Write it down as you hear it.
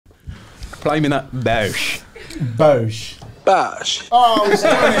Play me that Bosch. Bosch. Bash. Oh, he's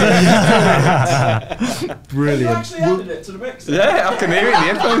done it. Brilliant. You actually added it to the mix. Yeah, I can hear it in the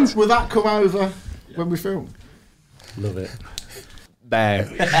headphones. Will that come over when we film? Love it. Bosch.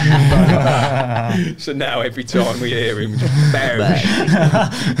 So now every time we hear him, Bosch.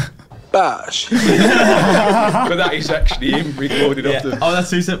 Bash. But that is actually him recorded off the... Oh,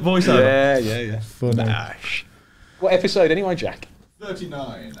 that's who's at voiceover? Yeah. Funny. Bosch. What episode anyway, Jack?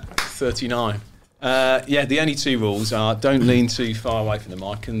 39. 39. Yeah, the only two rules are don't lean too far away from the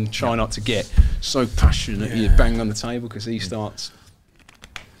mic and try not to get so passionate you bang on the table because he starts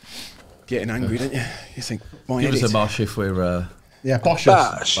getting angry, don't you? You think, why Give us edit? a Bosch if we're... Yeah, Bosch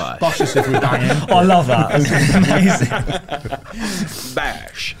Bash. us. Bosch us if we're banging. Oh, I love that. Amazing.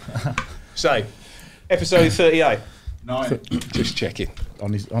 Bash. So, episode 38. 9. Just checking.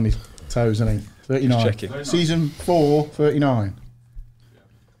 On his toes, isn't he? 39. Just checking. Season 4, 39.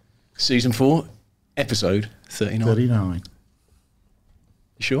 Season 4, episode 39. 39. You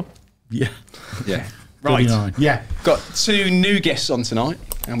sure? Yeah. Yeah. Right. 39. Yeah. Got two new guests on tonight,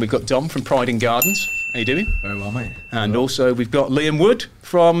 and we've got Dom from Pride in Gardens. How you doing? Very well, mate. And also we've got Liam Wood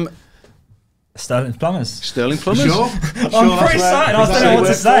from Sterling Plumbers. Sterling Plumbers. Sure. I'm pretty excited. I don't know what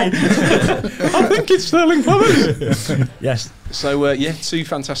to say. I think it's Sterling Plumbers. Yes. So yeah, two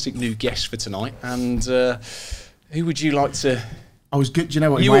fantastic new guests for tonight. And who would you like to? I was good. Do you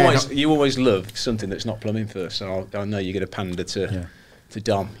know what? You always love something that's not plumbing first. So I know you're going to pander to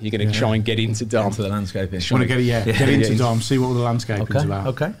Dom. You're going to try and get into Dom. Into the landscaping. Want to get into Dom, see what all the landscaping's about.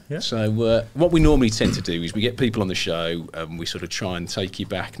 Okay. Yeah. So what we normally tend to do is we get people on the show and we sort of try and take you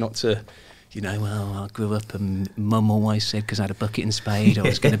back, not to, well, I grew up and Mum always said because I had a bucket and spade I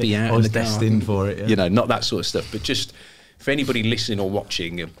was going to be out. I was in the destined garden. for it. Yeah. Not that sort of stuff, but just for anybody listening or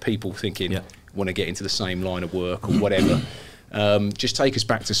watching and people thinking want to get into the same line of work or whatever, just take us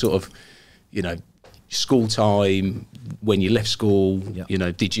back to sort of, school time, when you left school,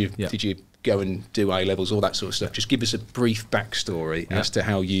 did you go and do A levels, all that sort of stuff. Just give us a brief backstory as to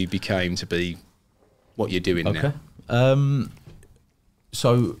how you became to be what you're doing now.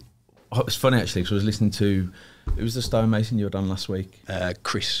 So it's funny actually because I was listening to it was the stonemason you were done last week.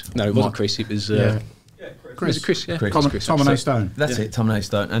 Chris. No, it wasn't Chris. It was Chris. Yeah, Chris. Tom and A. Stone. That's it, Tom and A.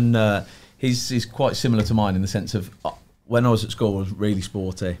 Stone, and he's quite similar to mine in the sense of when I was at school I was really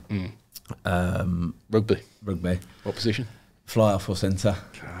sporty. Rugby. What position? Fly off or centre.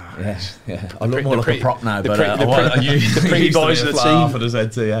 Yeah. I The look more like a prop now, but I the pretty boys of the team. For the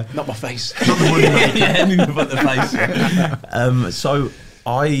centre, yeah. Not my face. Anything but the face. So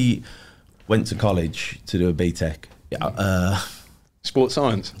I went to college to do a BTEC. Sports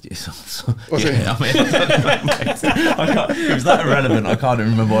science. It was that irrelevant. I can't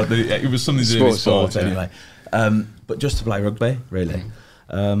even remember what it was. Something to do with sports anyway. But just to play rugby, really.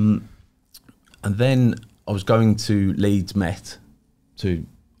 And then I was going to Leeds Met to,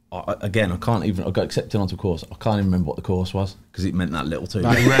 again, I got accepted onto a course. I can't even remember what the course was because it meant that little to me.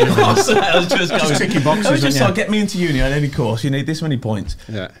 I was just going, ticking boxes. I was just like, get me into uni on any course. You need this many points.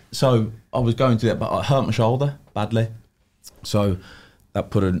 Yeah. So I was going to that, but I hurt my shoulder badly. So that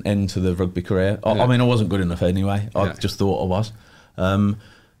put an end to the rugby career. I mean, I wasn't good enough anyway. I just thought I was.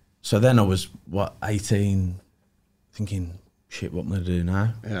 So then I was, 18, thinking, shit, what am I going to do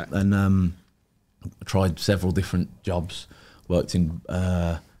now? Yeah. And I tried several different jobs. Worked in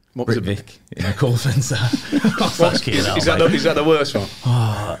Britvic in a call centre. Is that the worst one?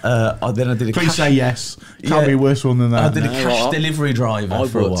 Then I did a Please say yes. Can't be a worse one than that. I did a cash delivery driver I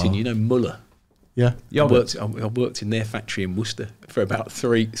for a worked while. in, Muller. Yeah. I worked in their factory in Worcester for about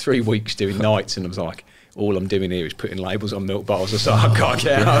three weeks doing nights, and I was like, all I'm doing here is putting labels on milk bottles. I was like, I can't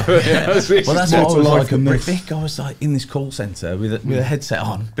get out of it. Well, that's what I was like at this. Britvic. I was like in this call centre with a headset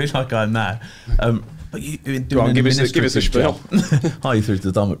on, a bit like I'm now. But you doing Go on, give us a spiel. Hi, you through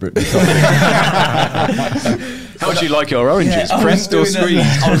to the Dom at Britvic. How would you like your oranges? Pressed or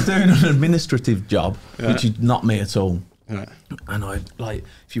squeezed? I was doing an administrative job, which is not me at all. Yeah. And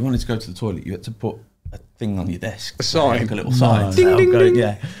if you wanted to go to the toilet, you had to put a thing on your desk. A sign? Like a little sign. Ding, ding, ding.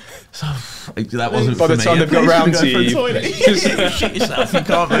 Yeah. So that wasn't By for the me. time they've got round to you. Shit yourself, you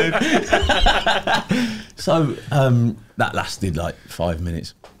can't move. So that lasted like 5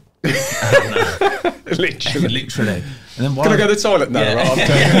 minutes. Literally. And then Can I go to the toilet now?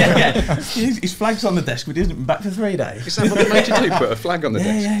 Yeah. His flag's on the desk, but he hasn't been back for 3 days. Is that what they made you do? Put a flag on the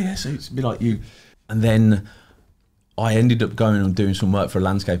desk? Yeah. So it's a bit like you. And then I ended up going and doing some work for a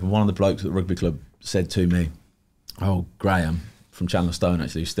landscape, and one of the blokes at the rugby club said to me, "Oh, Graham from Chandler Stone,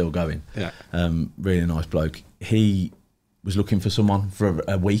 actually, who's still going. Yeah. Really nice bloke. He was looking for someone for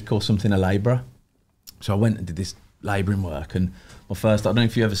a week or something, a labourer. So I went and did this labouring work, and my first, I don't know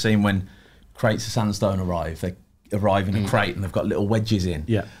if you've ever seen when crates of sandstone arrive. They arrive in a crate and they've got little wedges in.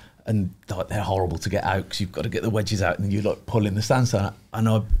 Yeah. And like, they're horrible to get out because you've got to get the wedges out and you're like pulling the sandstone out.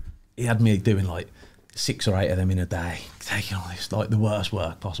 And he had me doing like 6 or 8 of them in a day, taking all this, like the worst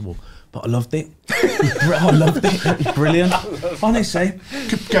work possible. But I loved it. I loved it. It was brilliant. Honestly.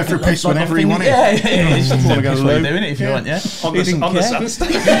 Could go for a piss whenever he wanted. Yeah. You just want to go doing it if you want, yeah. On the sandstone.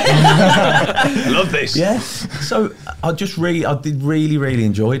 I love this. Yeah. So I did really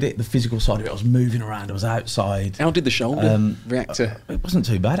enjoyed it. The physical side of it. I was moving around. I was outside. How did the shoulder react to? It wasn't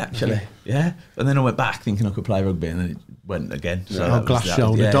too bad actually. Yeah. And then I went back thinking I could play rugby, and then it went again. So glass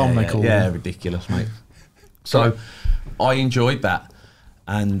shoulder, Dom, they call it. Yeah, ridiculous, mate. So I enjoyed that,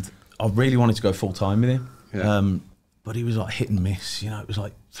 and I really wanted to go full time with him. Yeah. But he was like hit and miss. You know, it was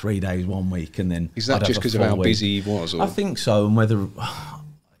like 3 days, 1 week, and then is that just because of how busy he was? Or? I think so, and whether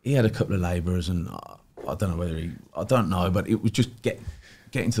he had a couple of labourers, and I don't know I don't know, but it was just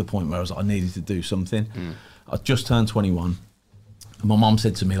getting to the point where I was like, I needed to do something. I just turned 21, and my mum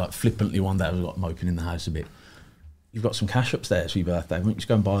said to me like flippantly one day, I was like moping in the house a bit. You've got some cash upstairs for your birthday. Why don't you just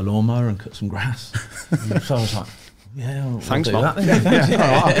go and buy a lawnmower and cut some grass? So I was like, yeah, thanks, I'll do Mum. that then.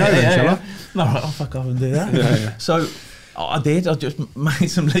 I'll go then, shall I? No, right, I'll fuck off and do that. So I did. I just made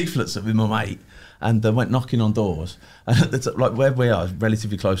some leaflets with my mate and went knocking on doors. And it's like where we are,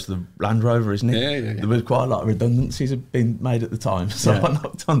 relatively close to the Land Rover, isn't it? Yeah. There was quite a lot of redundancies had been made at the time. So I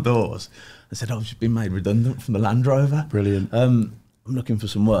knocked on doors. I said, I've just been made redundant from the Land Rover. Brilliant. I'm looking for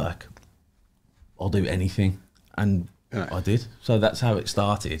some work. I'll do anything. And I did. So that's how it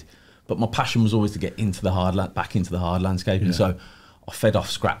started. But my passion was always to get into the back into the hard landscaping. Yeah. So I fed off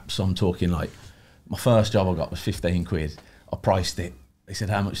scraps. So I'm talking like, my first job I got was 15 quid. I priced it. They said,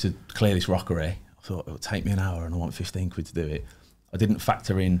 how much to clear this rockery? I thought, it would take me an hour and I want 15 quid to do it. I didn't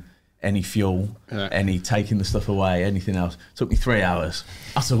factor in any fuel, any taking the stuff away, anything else. It took me 3 hours.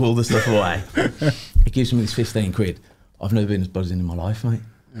 I took all the stuff away. It gives me this 15 quid. I've never been as buzzing in my life, mate.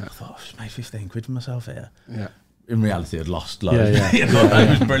 I thought, I've just made 15 quid for myself here. Yeah. In reality, I'd lost loads. It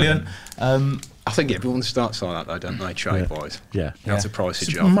was brilliant. I think everyone starts like that, though, don't they, trade-wise? Yeah. You have to price a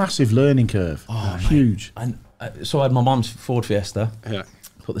It's a job. massive learning curve. Oh, huge. And so I had my mum's Ford Fiesta. Yeah.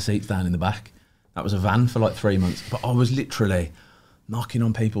 Put the seats down in the back. That was a van for like 3 months. But I was literally knocking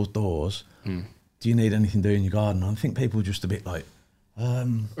on people's doors. Do you need anything doing in your garden? And I think people were just a bit like,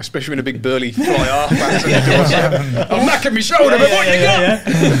 especially when a big burly fly half I'm knacking my shoulder, but what you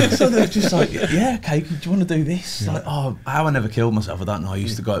got? So they're just like, yeah, okay, do you want to do this? Like, how I never killed myself, I don't know. I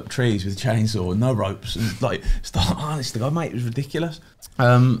used to go up trees with a chainsaw and no ropes and like start, honest to God, mate, it was ridiculous.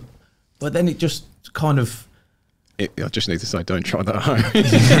 But then it just kind of I just need to say, don't try that at home.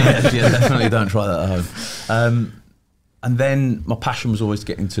 yeah, definitely don't try that at home. And then my passion was always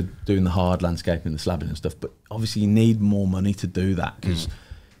getting to doing the hard landscaping, the slabbing and stuff. But obviously you need more money to do that because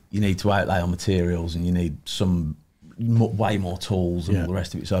you need to outlay on materials and you need way more tools and all the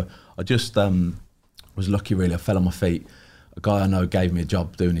rest of it. So I just was lucky, really. I fell on my feet. A guy I know gave me a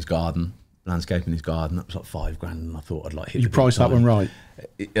job doing his garden, landscaping his garden. That was like $5 grand, and I thought I'd like hit. You priced that one right.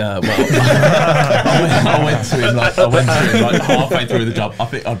 Well, I went to him like halfway through the job. I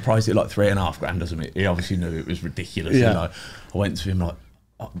think I'd priced it like $3.5 grand, doesn't it? He obviously knew it was ridiculous. You know, I went to him like,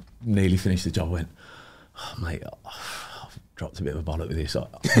 I nearly finished the job. I went, mate, I've dropped a bit of a bollock with this.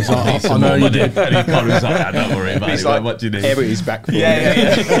 I know you did. And he kind of was like, don't worry about it. Like, what do you need? Everybody's back for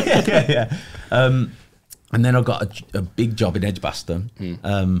yeah. And then I got a big job in Edgbaston.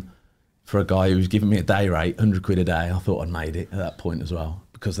 For a guy who was giving me a day rate, 100 quid a day. I thought I'd made it at that point as well,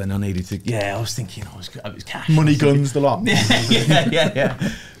 because then I needed to, I was thinking it was cash. Money, guns, the lot. yeah.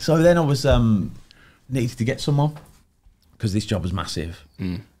 So then I was, needed to get someone, because this job was massive,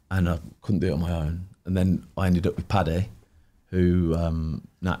 and I couldn't do it on my own. And then I ended up with Paddy, who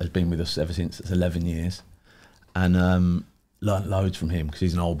Nat has been with us ever since. It's 11 years. And learnt loads from him, because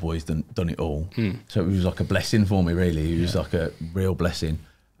he's an old boy, he's done it all. So it was like a blessing for me, really. He was like a real blessing.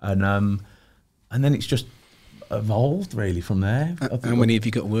 And then it's just evolved really from there. How many have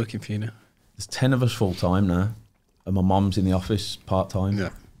you got working for you now? There's 10 of us full time now, and my mum's in the office part time.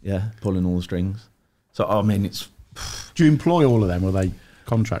 Yeah, pulling all the strings. So I mean, it's. Do you employ all of them, or are they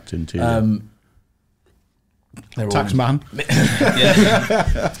contracting to you? They're tax all, man.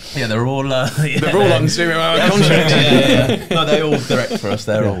 Yeah, they're all. They're all on 0 hour contracts. Yeah. No, they all direct for us.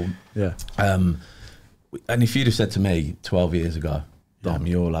 They're all. Yeah. And if you'd have said to me 12 years ago, Dom,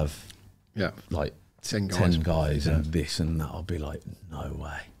 you'll have like 10 guys and this and that, I'll be like, no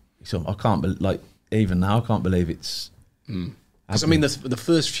way. So I can't even now I can't believe it's. Because I mean, the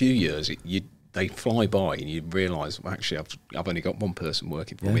first few years they fly by and you realise, well, actually I've only got one person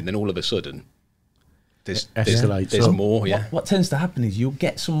working for me, and then all of a sudden there's more. What tends to happen is you'll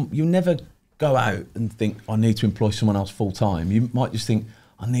never go out and think, I need to employ someone else full time. You might just think,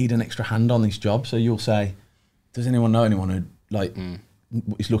 I need an extra hand on this job. So you'll say, does anyone know anyone who like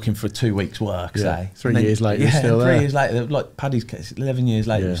is looking for 2 weeks' work? Say 3 years later, you're still there. 3 years later, like Paddy's case, 11 years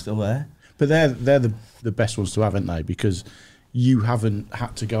later, you're still there. But they're the best ones to have, aren't they? Because you haven't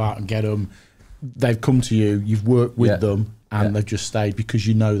had to go out and get them. They've come to you. You've worked with them, and they've just stayed because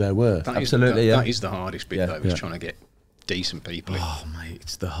you know their worth. Absolutely, that is the hardest bit though, is trying to get decent people in. Oh mate,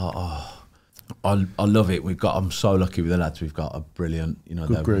 it's the hard. I love it. I'm so lucky with the lads. We've got a brilliant,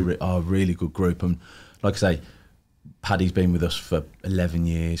 Good group. A really good group. And like I say, Paddy's been with us for 11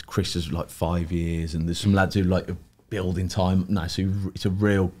 years. Chris is like 5 years, and there's some lads who like building time. No, so it's a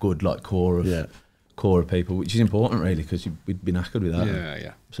real good like core of people, which is important really, because we'd be knackered with that.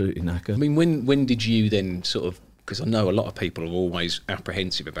 Yeah. Absolutely knackered. I mean, when did you then sort of? Because I know a lot of people are always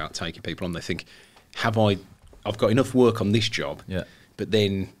apprehensive about taking people on. They think, I've got enough work on this job, but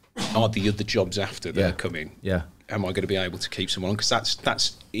then are the other jobs after that are coming? Yeah. Am I going to be able to keep someone on? Because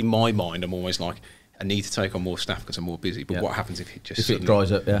that's in my mind. I'm always like, I need to take on more staff because I'm more busy. But what happens if it just it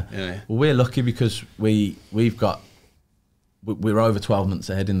dries up? Yeah. Well, we're lucky because we're over 12 months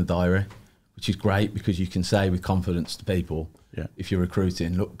ahead in the diary, which is great because you can say with confidence to people, if you're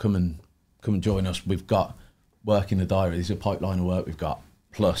recruiting, look, come and join us. We've got work in the diary. There's a pipeline of work we've got,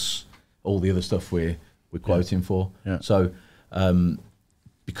 plus all the other stuff we're quoting for. Yeah. So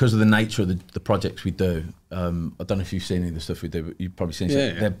because of the nature of the projects we do, I don't know if you've seen any of the stuff we do, but you've probably seen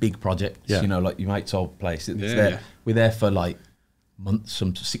they're big projects, like your mate's old place. We're there for like months,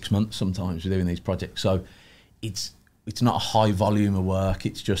 6 months sometimes we're doing these projects. So it's not a high volume of work,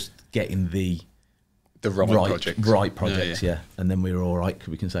 it's just getting the right projects, and then we're all right, 'cause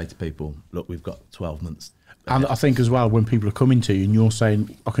we can say to people, look, we've got 12 months. And I think as well, when people are coming to you and you're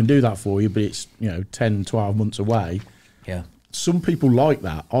saying, I can do that for you, but it's 10, 12 months away. Yeah. Some people like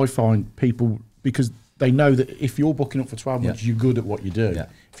that. I find people, because they know that if you're booking up for 12 months, you're good at what you do. Yeah.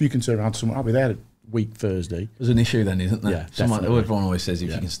 If you can turn around to someone, I'll be there week Thursday. There's an issue then, isn't there? Yeah, everyone always says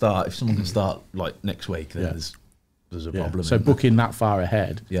if someone can start like next week, then there's a problem. So booking that far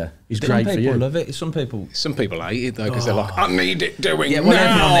ahead is great for you. Some people love it. Some people hate it though, because they're like, I need it doing well,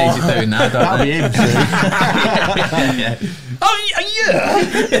 everyone needs it doing now, don't they? That'll be him.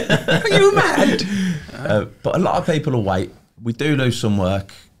 Are you mad? But a lot of people will wait. We do lose some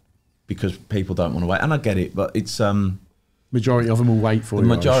work because people don't want to wait, and I get it, but it's majority of them will wait for you. The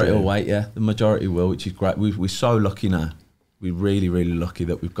majority will wait, the majority will, which is great. We're so lucky now. We're really, really lucky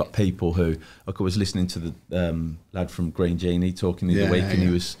that we've got people who, like I was listening to the lad from Green Genie talking the other week, and he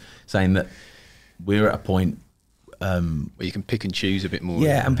was saying that we're at a point where you can pick and choose a bit more.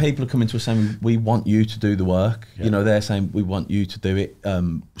 Yeah, and people are coming to us saying, we want you to do the work. Yeah. They're saying, we want you to do it.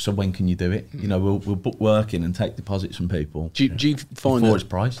 So when can you do it? We'll book work in and take deposits from people. Do you find that it's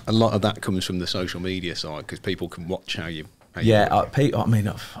priced? A lot of that comes from the social media side, because people can watch how you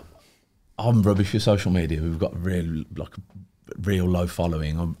I'm rubbish with social media. We've got real low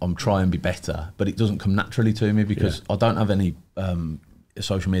following. I'm trying to be better, but it doesn't come naturally to me because I don't have any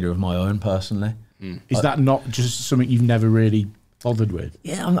social media of my own personally. Is that not just something you've never really bothered with?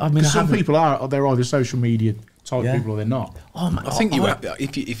 Yeah, I mean, some people they're either social media type people or they're not. I think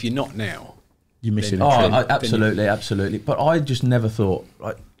if you're not now, you're missing a trend. Absolutely. But I just never thought,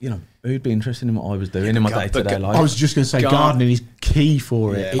 who'd be interested in what I was doing in my day-to-day life. I was just going to say gardening is key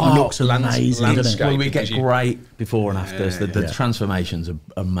for it. It looks amazing, doesn't it? Well, we get great before and afters. The transformations are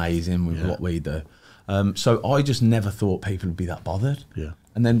amazing with what we do. So I just never thought people would be that bothered. Yeah.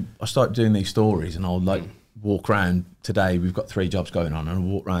 And then I started doing these stories, and I'll walk around. Today we've got 3 jobs going on, and I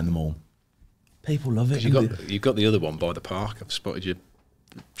walk around them all. People love it. You've got the other one by the park. I've spotted you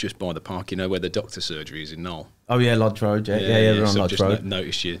just by the park, where the doctor surgery is in Knoll. Oh yeah, Lodge Road. Yeah, they're on Lodge Road.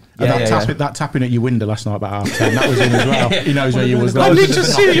 Noticed you. That tapping at your window last night about 10:30. That was in as well. He knows where you was. I need to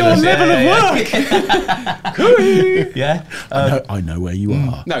see your level of work. Yeah, I know where you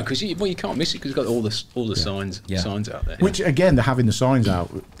are. No, because you can't miss it, because you've got all the signs out there. Which again, they're having the signs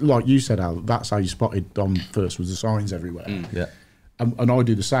out, like you said, Al. That's how you spotted Dom first, was the signs everywhere. Yeah. And I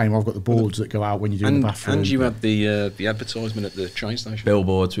do the same. I've got the boards that go out when you do the bathroom. And you had the advertisement at the train station.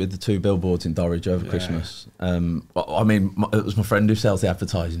 Billboards, with the 2 billboards in Dorridge over Christmas. I mean, it was my friend who sells the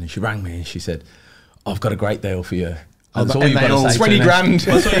advertising, and she rang me and she said, I've got a great deal for you. That's all you've got to say. 20 grand.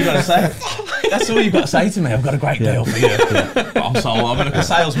 That's all you've got to say. That's all you've got to say to me. I've got a great deal for you. I'm sold. I'm like a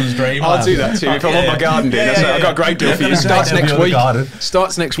salesman's dream. I'll do that too. If I want my garden done, I've got a great deal for you. Starts next week.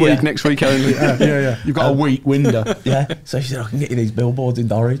 Starts next week. Next week only. Yeah. You've got a week window. Yeah. So she said, I can get you these billboards in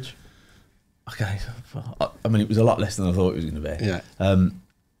Dorridge. Okay. I mean, it was a lot less than I thought it was going to be. Yeah.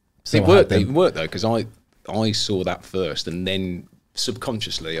 It worked though, because I saw that first, and then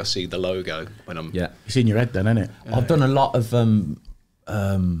subconsciously I see the logo when I'm. Yeah, it's in your head then, isn't it? I've done a lot of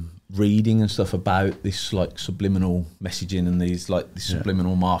reading and stuff about this like subliminal messaging and these like this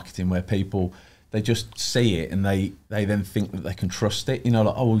subliminal marketing where people, they just see it and they then think that they can trust it. You know,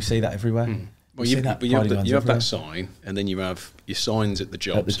 like, oh, we see that everywhere. Well, you have that sign, and then you have your signs at the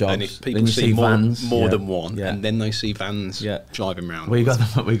jobs. And if people see more than one, and then they see vans driving around. We got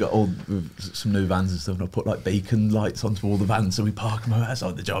some new vans and stuff, and I put like beacon lights onto all the vans, so we park them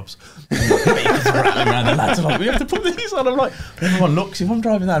outside the jobs. And, like, beacons are rattling around, the lads are like, we have to put these on. I'm like, everyone looks. If I'm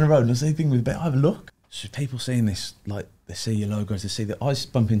driving down the road and I see a thing with a bit, I have a look. So people seeing this, like they see your logos, they see that. I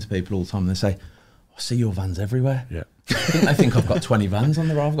bump into people all the time, and they say, I see your vans everywhere. Yeah. I think I've got 20 vans on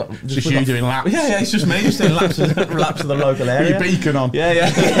the road. I've got just you doing laps. Yeah, it's just me just doing laps of the local area. Your beacon on. Yeah,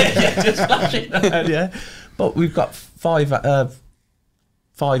 just flashing around, yeah. But we've got five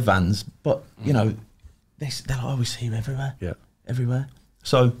vans, but you know, they'll always see you everywhere. Yeah, everywhere.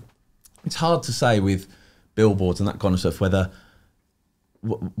 So it's hard to say with billboards and that kind of stuff whether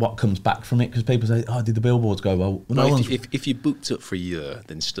what comes back from it, because people say, "Oh, did the billboards go well?" If you booked up for a year,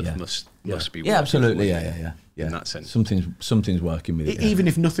 then stuff must be. Yeah, absolutely. Yeah. In that sense, something's working with it. Even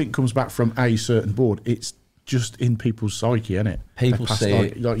if nothing comes back from a certain board, it's just in people's psyche, isn't it? People see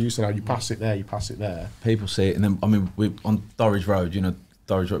it, like you said, you pass it there, you pass it there. People see it, and then I mean, we on Dorridge Road. You know,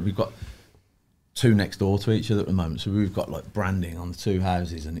 Dorridge Road. We've got two next door to each other at the moment, so we've got like branding on the two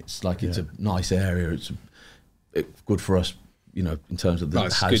houses, and it's like it's a nice area. It's good for us. You know, in terms of the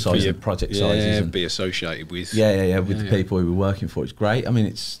house size and project sizes, and be associated with. With the people we were working for. It's great. I mean,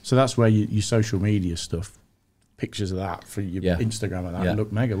 it's so that's where your social media stuff, pictures of that for your Instagram and that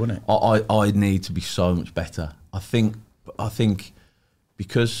look mega, wouldn't it? I need to be so much better. I think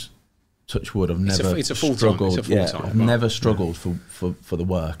because touch wood, I've never struggled. I've never struggled for the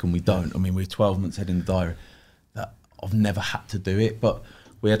work, and we don't. I mean, we're 12 months ahead in the diary. That I've never had to do it, but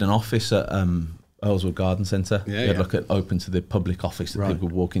we had an office at Earlswood Garden Centre. We had like an open to the public office that people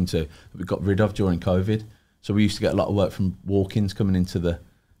could walk into. That we got rid of during COVID. So we used to get a lot of work from walk-ins coming into the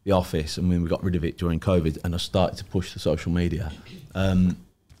office, and when we got rid of it during COVID, and I started to push the social media. I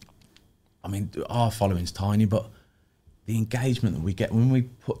mean, our following's tiny, but the engagement that we get when we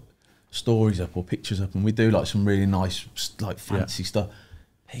put stories up or pictures up, and we do like some really nice, like fancy stuff,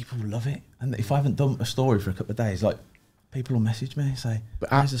 people love it. And if I haven't done a story for a couple of days, like, people will message me and say,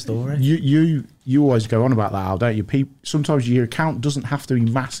 "Here's the story." You always go on about that, Al, don't you? Sometimes your account doesn't have to be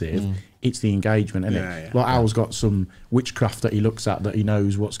massive. It's the engagement, isn't it? Well, Al's got some witchcraft that he looks at that he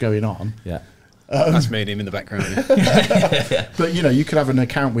knows what's going on. Yeah. That's me and him in the background. But you know, you could have an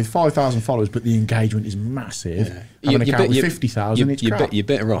account with 5,000 followers, but the engagement is massive. Have an account with 50,000, it's crap. You're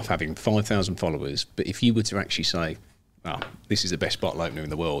better off having 5,000 followers, but if you were to actually say, "Well, this is the best bottle opener in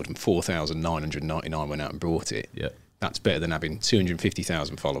the world," and 4,999 went out and brought it. Yeah. That's better than having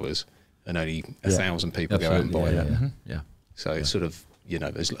 250,000 followers and only 1,000 people go out and buy it. Yeah. So it's sort of, you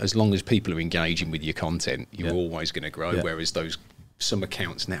know, as long as people are engaging with your content, you're always going to grow. Whereas some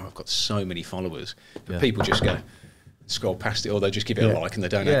accounts now have got so many followers, but people just go scroll past it, or they just give it a like and they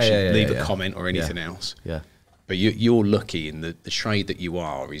don't actually leave a comment or anything else. Yeah. But you're lucky in the trade that you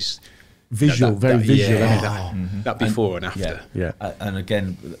are is visual, very visual. That before and after. Yeah. And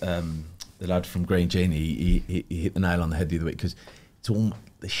again. The lad from Green Genie, he hit the nail on the head the other week, because it's all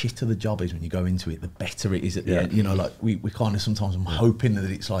the shitter the job is when you go into it, the better it is at the end. You know, like we kind of sometimes I'm hoping that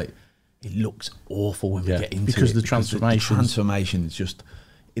it's like it looks awful when we get into because it. The transformation is just,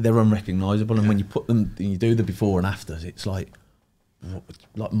 they're unrecognisable, and when you put them, you do the before and afters, it's like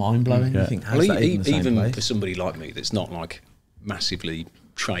mind blowing. You think, how's that even for somebody like me that's not like massively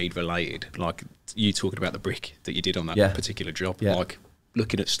trade related, like you talking about the brick that you did on that particular job, like.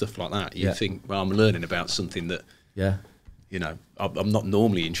 Looking at stuff like that, you think, well, I'm learning about something that, you know, I'm not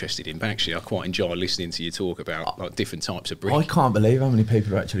normally interested in. But actually, I quite enjoy listening to you talk about like different types of brick. I can't believe how many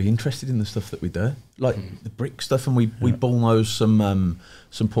people are actually interested in the stuff that we do, like the brick stuff, and we bullnose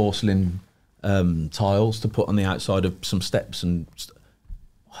some porcelain tiles to put on the outside of some steps and.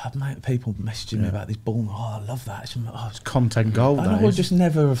 People messaging me about this ball. Oh, I love that. It's content gold. I would just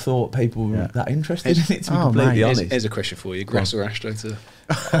never have thought people were that interested in it, to be completely honest. Here's a question for you. Grass or AstroTurf?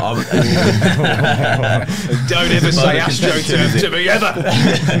 Don't ever say AstroTurf to me, ever.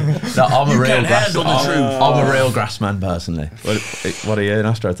 No, I'm a real grass man, personally. What are you, an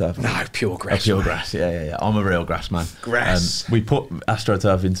AstroTurf? No, pure grass. Pure grass, yeah. I'm a real grass man. Grass. We put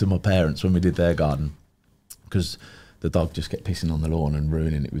AstroTurf into my parents when we did their garden, because the dog just kept pissing on the lawn and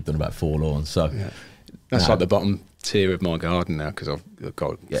ruining it. We've done about 4 lawns. So That's No. like the bottom tier of my garden now because I've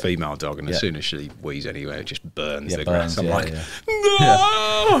got a female dog, and as Yeah. soon as she wheezes anywhere, it just burns Yeah, the burns, grass. I'm yeah, like, yeah.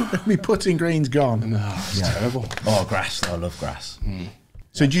 no! My putting green's gone. It's terrible. Oh, grass. I love grass.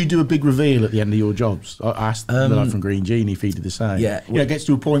 So do you do a big reveal at the end of your jobs? I asked the lad from Green Genie if he did the same. Yeah. You know, it gets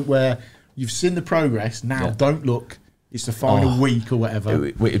to a point where you've seen the progress. Now, don't look. It's the final week or whatever.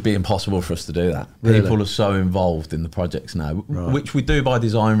 It'd be impossible for us to do that. Really? People are so involved in the projects now, which we do by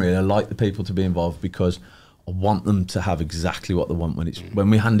design. Really, I like the people to be involved because I want them to have exactly what they want when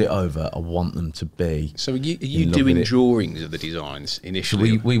we hand it over. I want them to be. So are you in love doing with it. drawings of the designs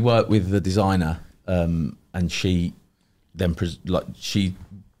initially? We work with the designer, and she then she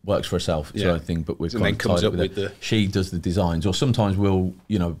works for herself, sort of thing. But we've And then comes up with the. She does the designs, or sometimes we'll,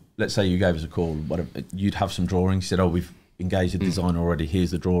 let's say you gave us a call, whatever, you'd have some drawings. You said, "Oh, we've engaged a designer already. Here's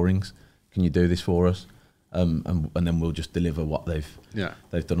the drawings. Can you do this for us?" And then we'll just deliver what they've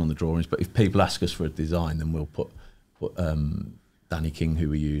done on the drawings. But if people ask us for a design, then we'll put Danny King, who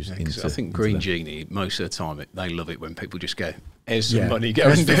we use. Into, I think Green Genie, most of the time, they love it when people just go, "Here's some money, go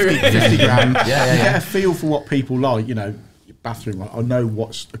There's and do 50 it." grand. Yeah, yeah, You yeah. get a feel for what people like. You know, your bathroom. Like, I know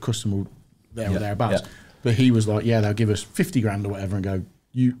what's a customer there or thereabouts. yeah. But he was like, "Yeah, they'll give us 50 grand or whatever, and go,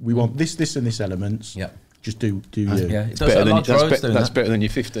 we want this, and this elements. Yeah. Just do you." Yeah, That's better than your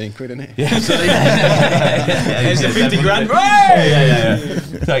 15 quid, isn't it? Yeah, absolutely. There's the 50 grand. Yeah.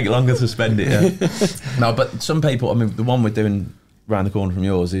 Take longer to spend it. Yeah. No, but some people. I mean, the one we're doing round the corner from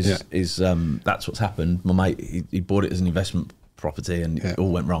yours is that's what's happened. My mate, he bought it as an investment property, and it all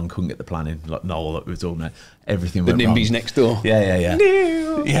went wrong. Couldn't get the planning. Like Noel, that was all there. Everything The went wrong. NIMBYs next door. Yeah.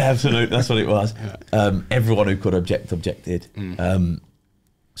 Yeah, absolutely. That's what it was. Everyone who could objected.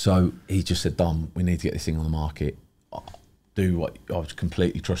 So he just said, "Dom, we need to get this thing on the market. Do what I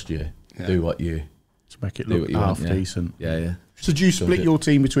completely trust you. Yeah. Do what you To make it do look what you want." half decent. Yeah. So do you split your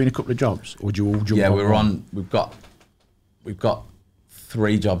team between a couple of jobs, or do you all jump? Yeah, on we're one? on. We've got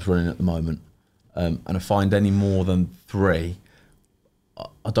 3 jobs running at the moment, and I find any more than 3,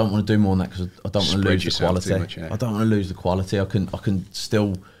 I don't want to do more than that because I don't want to Spread lose the yourself quality. too much, yeah. I don't want to lose the quality. I can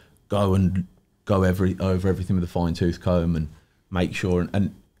still go over everything with a fine tooth comb and make sure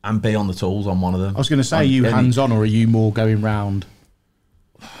and be on the tools on one of them. I was going to say, are you hands on, or are you more going round?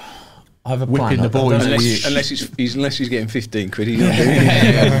 I have a whipping plan. the boys? Unless he's getting 15 quid, he's not doing it.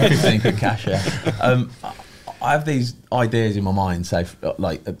 yeah, 15 quid cash. Yeah. I have these ideas in my mind. Say,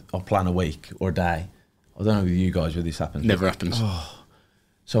 like, I'll plan a week or a day. I don't know with you guys where this happens. Never happens.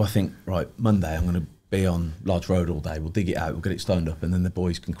 So I think, right, Monday I'm going to be on Lodge Road all day. We'll dig it out, we'll get it stoned up, and then the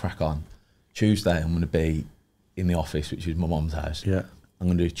boys can crack on. Tuesday I'm going to be in the office, which is my mum's house. Yeah. I'm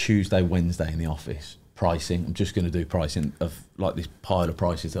going to do Tuesday, Wednesday in the office. Pricing. I'm just going to do pricing of like this pile of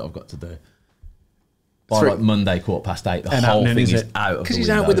prices that I've got to do. By like Monday, 8:15, the whole thing is out of the Because he's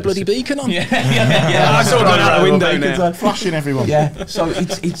out with the bloody beacon on. Yeah. I saw that out the window now. Flashing everyone. Yeah, so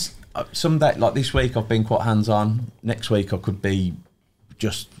it's some day, like this week I've been quite hands-on. Next week I could be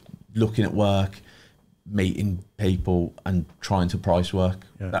just looking at work, meeting people and trying to price work.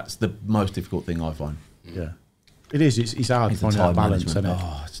 Yeah. That's the most difficult thing I find. Yeah. It is. It's hard It's finding the that time balance, isn't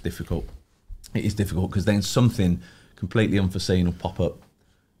management. it? Oh, it's difficult. It is difficult because then something completely unforeseen will pop up.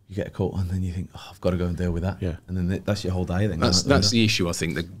 You get a call and then you think, oh, I've got to go and deal with that. Yeah. And then that's your whole day. Then That's the issue, I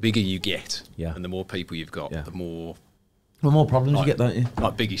think. The bigger you get, Yeah. and the more people you've got, Yeah. the more, more problems you get, don't you?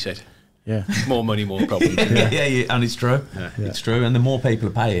 like Biggie said, Yeah. more money, more problems. yeah, and it's true. It's true. And the more people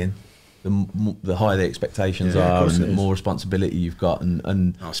are paying, the higher the expectations Yeah, of are, course and it the is. more responsibility you've got.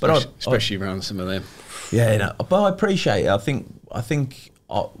 And Especially around some of them. Yeah, no, but I appreciate it. I think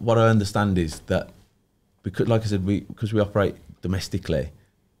what I understand is that because, like I said, because we operate domestically,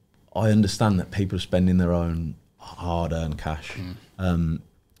 I understand that people are spending their own hard-earned cash.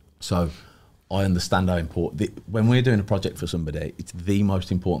 So I understand how important when we're doing a project for somebody, it's the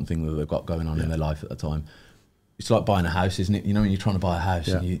most important thing that they've got going on in their life at the time. It's like buying a house, isn't it? You know, when you're trying to buy a house,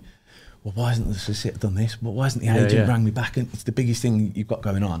 and well, why hasn't the solicitor done this? Well, why hasn't the agent rang me back? And it's the biggest thing you've got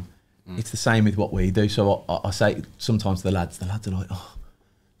going on. It's the same with what we do. So I say sometimes to the lads are like, oh,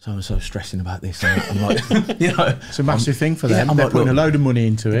 so stressing about this. And I'm like, you know, It's a massive thing for them. I'm They're like, putting a look, load of money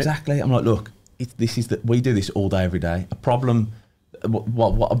into it. Exactly. I'm like, look, we do this all day, every day. A problem,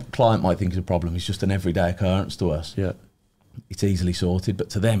 what a client might think is a problem is just an everyday occurrence to us. Yeah. It's easily sorted, but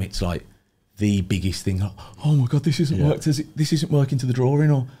to them, it's like the biggest thing. Like, oh my God, this isn't worked. This isn't working to the drawing,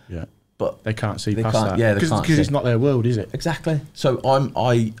 or but They can't see they past can't- that. yeah, they can't Because see. it's not their world, is it? Exactly. So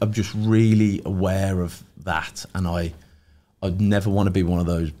I am just really aware of that, and I'd never want to be one of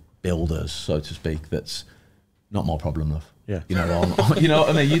those builders, so to speak. That's not my problem, love. Yeah. You know, you know what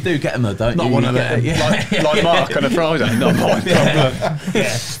I mean. You do get them though, don't you? Not one You of get- them. Yeah. Like Mark on a Friday. Not my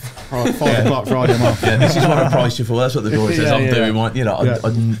problem. 5 o'clock Friday, I'm off. Yeah, this is what I priced you for. That's what the door says. I'm doing one. You know,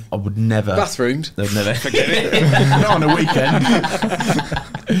 I would never. Bathrooms. They'd never forget it. Not on a weekend.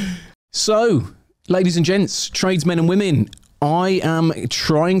 So, ladies and gents, tradesmen and women, I am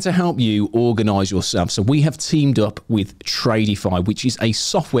trying to help you organise yourself. So we have teamed up with Tradify, which is a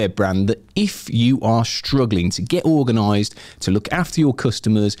software brand that if you are struggling to get organised, to look after your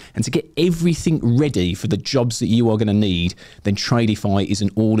customers and to get everything ready for the jobs that you are going to need, then Tradify is an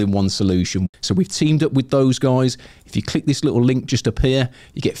all-in-one solution. So we've teamed up with those guys. If you click this little link just up here,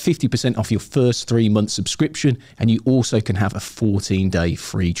 you get 50% off your first 3-month subscription, and you also can have a 14-day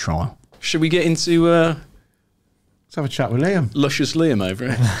free trial. Should we get into... Let's have a chat with Liam. Luscious Liam over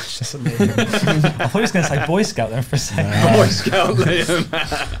here. I thought he was going to say Boy Scout there for a second. Boy Scout Liam.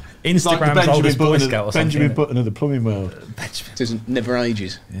 Instagram's oldest Boy Scout or something. Benjamin Button of the plumbing world. Doesn't never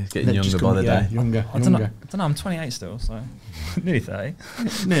ages. Yeah, he's getting younger by the day. Younger. I don't know. I'm 28 still, so nearly 30.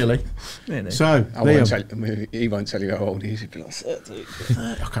 Nearly. Nearly. So, Liam. He won't tell you how old he is. He'll be like 30.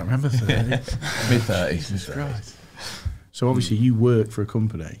 I can't remember 30. Mid-30s. Right. So obviously you work for a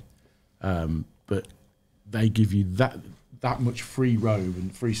company, but they give you that much free roam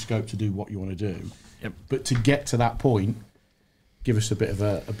and free scope to do what you want to do. Yep. But to get to that point, give us a bit of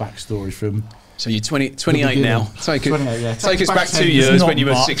a backstory from... So you're 28 now. Take us back 2 years. years when you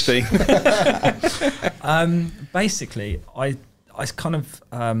were 16. Basically, I kind of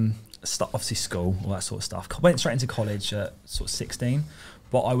obviously school, all that sort of stuff. Went straight into college at sort of 16,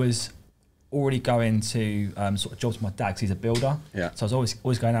 but I was already going to sort of jobs with my dad because he's a builder. Yeah. So I was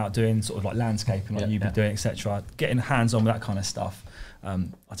always going out doing sort of like landscaping, like you've been doing, etc. Getting hands on with that kind of stuff.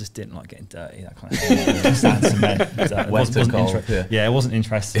 I just didn't like getting dirty, that kind of thing. Sand, cement, wasn't it wasn't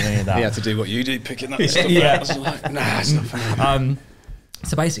interested in any of that. He had to do what you do, picking up stuff. I was like, nah, it's not funny.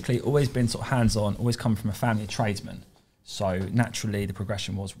 So basically, always been sort of hands-on, always come from a family of tradesmen. So naturally, the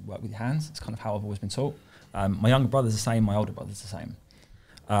progression was work with your hands. It's kind of how I've always been taught. My younger brother's the same, my older brother's the same.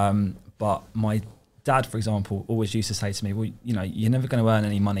 But my dad, for example, always used to say to me, well, you know, you're never going to earn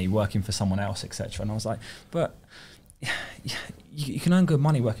any money working for someone else, etc. And I was like, but you can earn good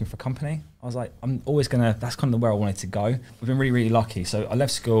money working for a company. I was like, I'm always going to, that's kind of where I wanted to go. I've been really, really lucky. So I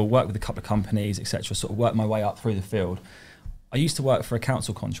left school, worked with a couple of companies, etc., sort of worked my way up through the field. I used to work for a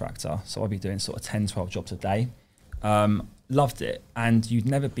council contractor, so I'd be doing sort of 10, 12 jobs a day. Loved it, and you'd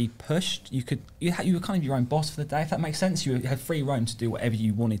never be pushed. You were kind of your own boss for the day, if that makes sense. You had free roam to do whatever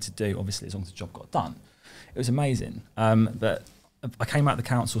you wanted to do, obviously, as long as the job got done. It was amazing. But I came out of the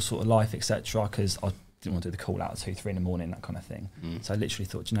council sort of life, etc., because I didn't want to do the call out at 2, 3 in the morning, that kind of thing. So I literally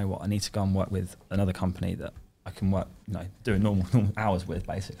thought, you know what, I need to go and work with another company that I can work, you know, doing normal hours with,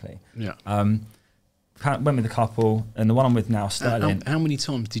 basically. Yeah. Went with a couple, and the one I'm with now, Sterling. How many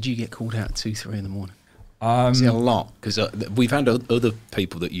times did you get called out at 2, 3 in the morning? Is it a lot? Because we've had other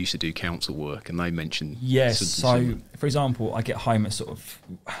people that used to do council work, and they mentioned... Yes, so for example, I get home at sort of...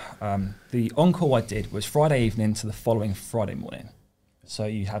 the on-call I did was Friday evening to the following Friday morning. So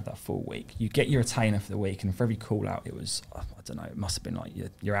you have that full week. You get your retainer for the week, and for every call-out, it was, I don't know, it must have been like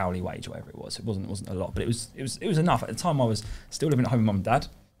your hourly wage or whatever it was. It wasn't a lot, but it was enough. At the time, I was still living at home with mum and dad,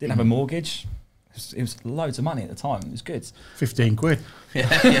 didn't have a mortgage. It was loads of money at the time. It was good. 15 quid.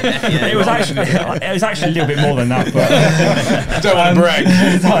 It was actually a little bit more than that. But don't want to brag.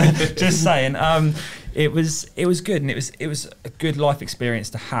 Just saying. It was good, and it was a good life experience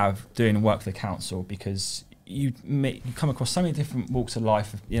to have doing work for the council, because you come across so many different walks of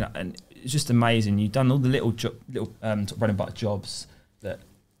life, you know, and it's just amazing. You've done all the little sort of bread and butter jobs.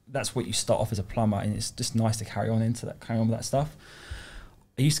 That's what you start off as a plumber, and it's just nice to carry on with that stuff.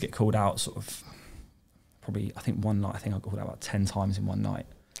 I used to get called out sort of. Probably, I think one night, I got called out about 10 times in one night.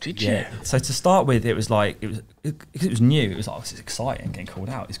 Did you? Yeah. So to start with, it was like, because it was new, it was like, oh, this is exciting, getting called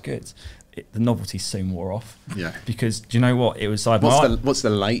out, it's good. The novelty soon wore off. Yeah. Because, do you know what? It was like... What's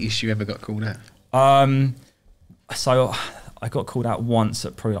the latest you ever got called out? So I got called out once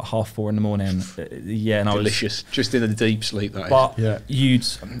at probably like 3:30 in the morning. Yeah, and Delicious. Just in a deep sleep, that but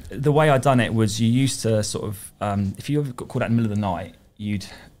is. The way I done it was, you used to sort of, if you ever got called out in the middle of the night, you'd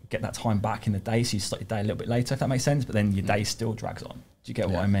get that time back in the day, so you start your day a little bit later, if that makes sense, but then your day still drags on. Do you get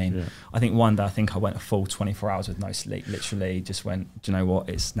what I mean? Yeah. I think one day, I went a full 24 hours with no sleep, literally just went, do you know what,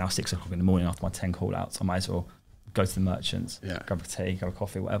 it's now 6 o'clock in the morning after my 10 call outs, I might as well go to the merchants, grab a tea, grab a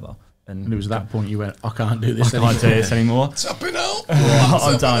coffee, whatever. And it was that point you went, I can't do this anymore. I can't do this anymore. Tapping out.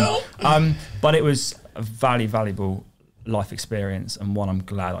 I'm done. But it was a valuable life experience, and one I'm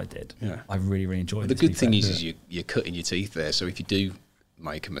glad I did. Yeah. I really, really enjoyed it. The good thing is you're cutting your teeth there, so if you do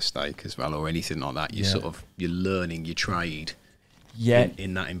make a mistake as well or anything like that, you're learning your trade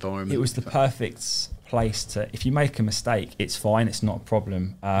in that environment. It was the perfect place to, if you make a mistake, it's fine, it's not a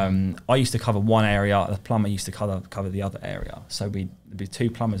problem. I used to cover one area, the plumber used to cover the other area. So there'd be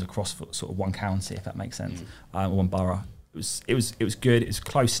 2 plumbers across for sort of one county, if that makes sense, one borough. It was good, it was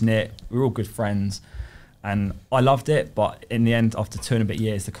close knit, we were all good friends. And I loved it, but in the end, after 2 and a bit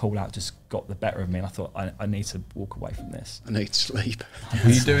years, the call out just got the better of me, and I thought I need to walk away from this. I need to sleep. Were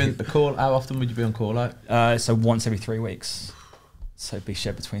you doing the call? How often would you be on call out? So once every 3 weeks. So it'd be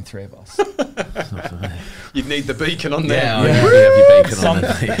shared between 3 of us. You'd need the beacon on there. Yeah, you have your beacon on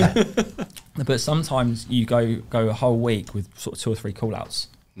there. But sometimes you go a whole week with sort of 2 or 3 call outs,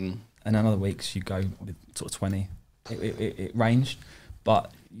 and then other weeks you go with sort of 20. It ranged,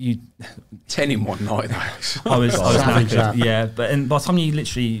 but you 10 in one night though. I was knackered, yeah. But by the time you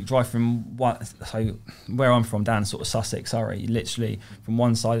literally drive from so where I'm from, down sort of Sussex, Surrey, literally from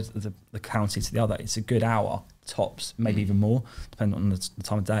one side of the county to the other, it's a good hour tops, maybe even more, depending on the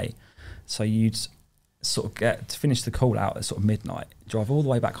time of day. So you'd sort of get to finish the call out at sort of midnight, drive all the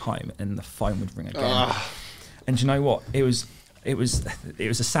way back home, and the phone would ring again. And do you know what? It was a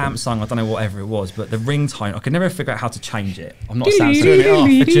Samsung, I don't know whatever it was, but the ringtone, I could never figure out how to change it. I'm not a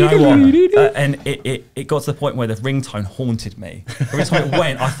Samsung. But do you know what? And it got to the point where the ringtone haunted me. Every time it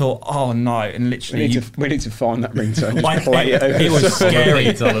went, I thought, oh no, and literally we need to find that ringtone. Just play it over. It was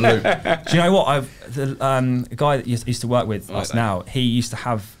scary. Do you know what? The guy that used to work with us now, he used to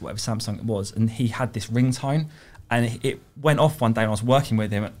have whatever Samsung it was, and he had this ringtone. And it went off one day when I was working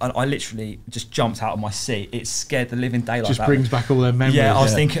with him, and I literally just jumped out of my seat. It scared the living daylight out of me. Just brings back all their memories. Yeah, I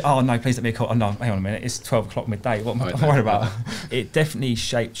was thinking, oh no, please let me call. Oh no, hang on a minute, it's 12 o'clock midday. What am I worried about? It definitely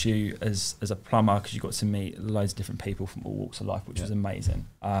shaped you as a plumber, because you got to meet loads of different people from all walks of life, which was amazing.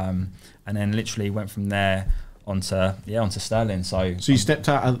 And then literally went from there onto Sterling. So you stepped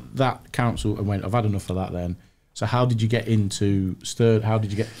out of that council and went, I've had enough of that then. So how did you get into Sterling? How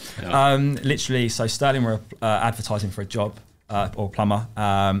did you get? Literally, so Sterling were advertising for a job or a plumber.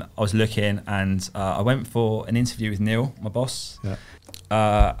 I was looking, and I went for an interview with Neil, my boss.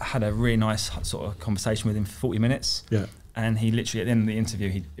 Yeah. Had a really nice sort of conversation with him for 40 minutes. Yeah. And he literally, at the end of the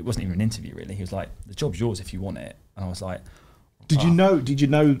interview, it wasn't even an interview really. He was like, "The job's yours if you want it." And I was like, Did you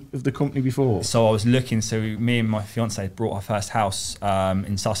know of the company before? So I was looking. So me and my fiance bought our first house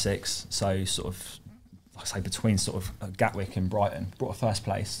in Sussex. So sort of, I say between sort of Gatwick and Brighton. Bought a first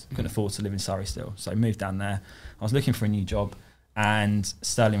place. Couldn't afford to live in Surrey still, so moved down there. I was looking for a new job, and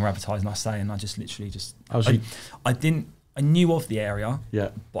Sterling were advertising. I say, and I just literally just I knew of the area,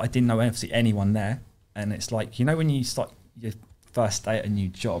 but I didn't know obviously anyone there. And it's like, you know, when you start your first day at a new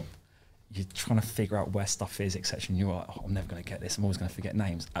job, you're trying to figure out where stuff is, etc. And you're like, oh, I'm never going to get this. I'm always going to forget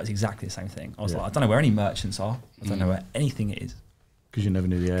names. That was exactly the same thing. I was like, I don't know where any merchants are. I don't know where anything is. Because you never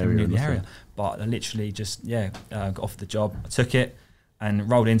knew the area. But I literally just, got offered the job. I took it and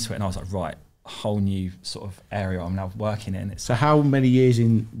rolled into it, and I was like, right, a whole new sort of area I'm now working in. So how many years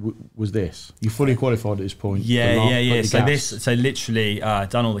in was this? You fully qualified at this point? Yeah. So literally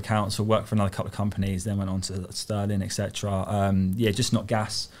done all the council, worked for another couple of companies, then went on to Sterling, etc. Just not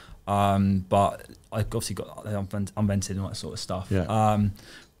gas. But I obviously got unvented and all that sort of stuff. Yeah.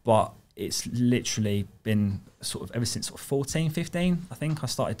 But it's literally been sort of ever since sort of 14, 15, I think I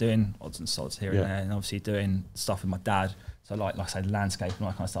started doing odds and sods here and there, and obviously doing stuff with my dad. So like I said, landscape and all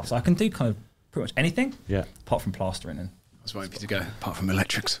that kind of stuff. So I can do kind of pretty much anything, apart from plastering. And I was waiting for you to go, apart from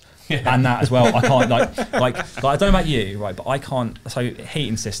electrics. And that as well. I can't like I don't know about you, right? But I can't. So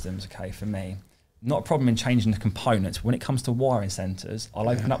heating systems, okay, for me, not a problem in changing the components. But when it comes to wiring centres, I'll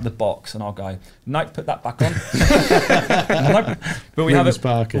open up the box and I'll go, nope, put that back on. Nope. But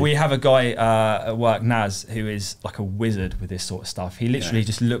we have a guy at work, Naz, who is like a wizard with this sort of stuff. He literally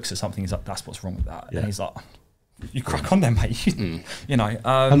just looks at something. He's like, that's what's wrong with that. And he's like, you crack on then, mate. You know.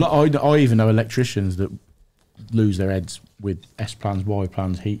 I even know electricians that lose their heads with S plans, Y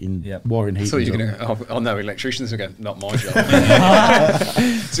plans, heating, wiring, heating. So you're going to, no, electricians again, not my job.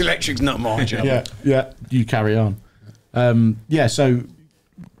 It's electrics, not my job. Yeah. You carry on. So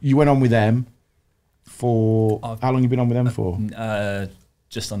you went on with them for how long? You been on with them for?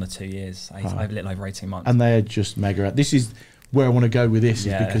 Just under 2 years. A little over 18 months. And they're just mega. This is where I want to go with this,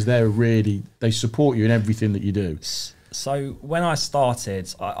 is because they support you in everything that you do. So when I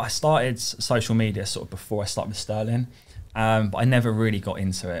started, I started social media sort of before I started with Sterling, but I never really got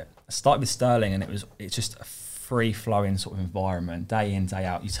into it. I started with Sterling, and it's just a free-flowing sort of environment, day in, day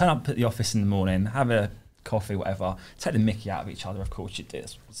out. You turn up at the office in the morning, have a coffee, whatever, take the mickey out of each other, of course you do.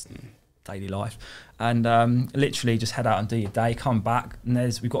 It's daily life. And literally just head out and do your day, come back, and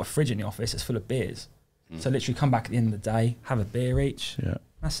we've got a fridge in the office, it's full of beers. So literally come back at the end of the day, have a beer each. Yeah.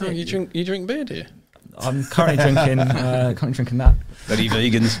 That's it. You drink beer, do you? I'm currently drinking that. Bloody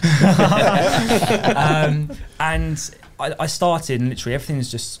vegans. And I started, and literally everything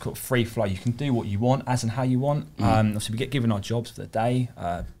is just sort of free flow. You can do what you want, as and how you want. Obviously, we get given our jobs for the day.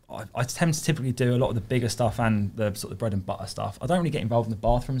 I tend to typically do a lot of the bigger stuff and the sort of bread and butter stuff. I don't really get involved in the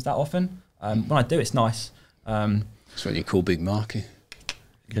bathrooms that often. When I do, it's nice. That's what you call Big Marky.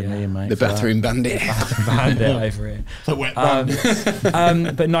 Here, mate, the bathroom bandit. Bandit over here. The wet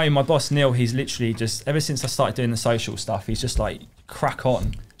bandit. But no, my boss Neil, he's literally just, ever since I started doing the social stuff, he's just like, crack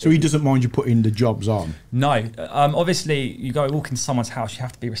on. So he doesn't mind you putting the jobs on? No. Obviously, you go walk into someone's house, you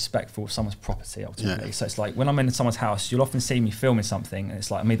have to be respectful of someone's property, ultimately. Yeah. So it's like, when I'm in someone's house, you'll often see me filming something, and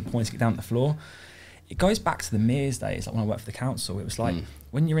it's like, I made the point to get down to the floor. It goes back to the Mears days, like when I worked for the council. It was like,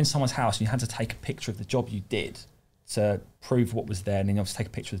 when you're in someone's house and you had to take a picture of the job you did to prove what was there, and then you obviously take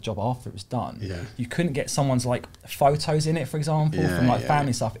a picture of the job after it was done. Yeah. You couldn't get someone's like photos in it, for example, from like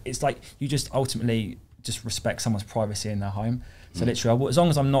family stuff. It's like, you just ultimately just respect someone's privacy in their home. So literally, as long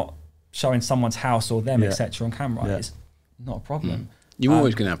as I'm not showing someone's house or them, etc., on camera, it's not a problem. You're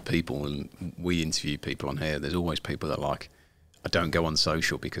always going to have people, and we interview people on here, there's always people that like, I don't go on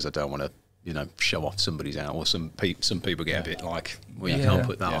social because I don't want to, you know, show off somebody's out, or some people get a bit like, well, you can't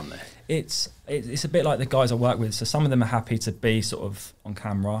put that on there. It's a bit like the guys I work with. So some of them are happy to be sort of on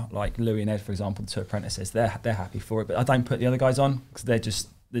camera, like Louis and Ed, for example, the two apprentices. They're happy for it, but I don't put the other guys on because they're just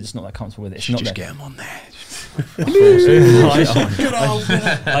not that comfortable with it. It's not just get them on there. So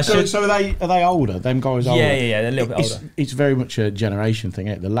are they older? Them guys older? Yeah, they're a little bit older. It's very much a generation thing,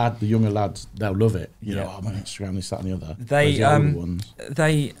 isn't it? The younger lads, they'll love it. You know, I'm on Instagram, this, that, and the other.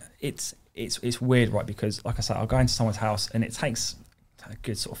 It's weird, right? Because like I said, I'll go into someone's house and it takes a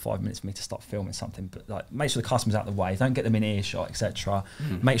good sort of 5 minutes for me to start filming something, but like, make sure the customer's out of the way, don't get them in earshot, etc.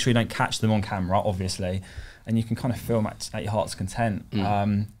 Make sure you don't catch them on camera, obviously, and you can kind of film at your heart's content.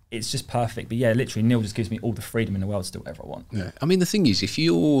 It's just perfect. But yeah, literally, Neil just gives me all the freedom in the world to do whatever I want. Yeah. I mean, the thing is, if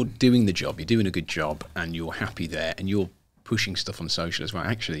you're doing the job, you're doing a good job, and you're happy there, and you're pushing stuff on social as well,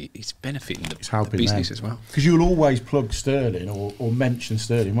 actually, it's benefiting the business as well. Because you'll always plug Sterling or mention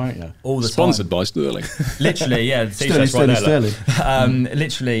Sterling, won't you? All the Sponsored time. by Sterling. Literally, yeah. Sterling.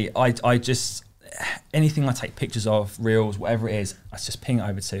 Literally, I just, anything I take pictures of, reels, whatever it is, I just ping it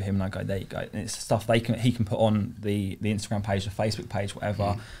over to him and I go, there you go. And it's stuff he can put on the Instagram page, the Facebook page,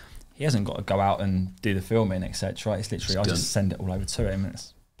 whatever. He hasn't got to go out and do the filming, etc. It's literally, I just send it all over to him and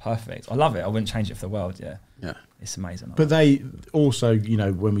it's perfect. I love it. I wouldn't change it for the world, yeah. It's amazing. But they also, you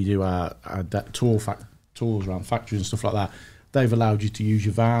know, when we do our tours around factories and stuff like that, they've allowed you to use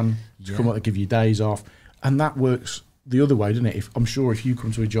your van to come up and give you days off. And that works the other way, doesn't it? I'm sure if you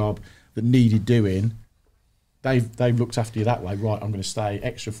come to a job that needed doing, they've looked after you that way. Right, I'm going to stay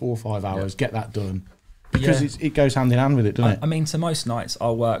extra 4 or 5 hours, get that done. Because it goes hand in hand with it, doesn't it? I mean, so most nights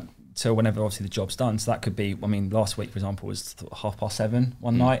I'll work till whenever obviously the job's done. So that could be, I mean, last week, for example, was 7:30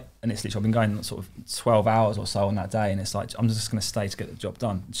 one night, and it's literally, I've been going sort of 12 hours or so on that day, and it's like, I'm just going to stay to get the job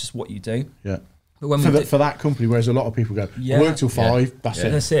done. It's just what you do. Yeah. But when for that company, whereas a lot of people go, I work till 5, that's it.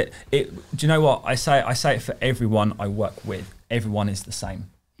 That's it. Do you know what? I say it for everyone I work with. Everyone is the same.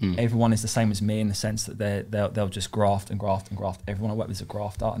 Everyone is the same as me in the sense that they'll just graft and graft and graft. Everyone I work with is a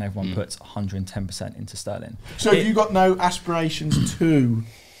grafter, and everyone puts 110% into Sterling. So have you got no aspirations to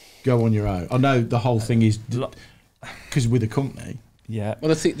go on your own? I know the whole thing is because with a company. Yeah.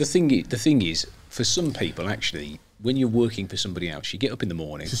 Well, the thing is, for some people, actually, when you're working for somebody else, you get up in the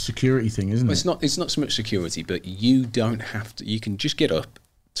morning. It's a security thing, isn't it? It's not so much security, but you don't have to. You can just get up,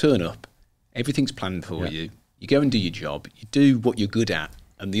 turn up, everything's planned for you. You go and do your job. You do what you're good at,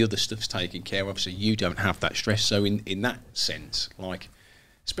 and the other stuff's taken care of. So you don't have that stress. So in that sense, like,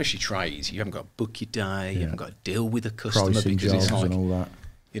 especially trades, you haven't got to book your day. You haven't got to deal with a customer. Pricing because it's like, and all that.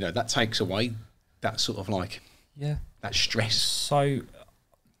 You know, that takes away that sort of like that stress. So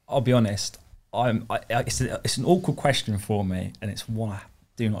I'll be honest, it's an awkward question for me, and it's one I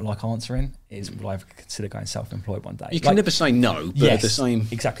do not like answering. Is will I ever consider going self-employed one day? You can never say no, but at the same,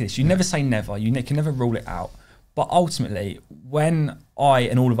 exactly this. You never say never. You can never rule it out. But ultimately, when I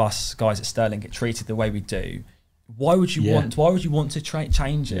and all of us guys at Sterling get treated the way we do, why would you want? Why would you want to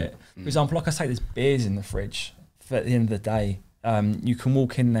change it? For example, like I say, there's beers in the fridge. For at the end of the day, you can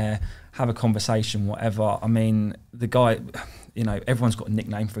walk in there, have a conversation, whatever. I mean, the guy, you know, everyone's got a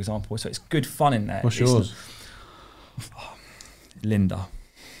nickname, for example, so it's good fun in there. What's yours? Linda.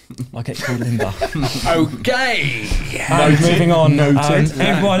 I get called Linda. Okay. Moving on. Noted.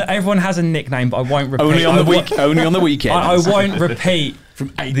 Everyone has a nickname, but I won't repeat. Only on the weekend. I won't repeat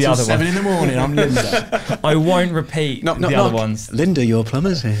From 8 till 7 in the morning, I'm Linda. I won't repeat the other ones. Linda, your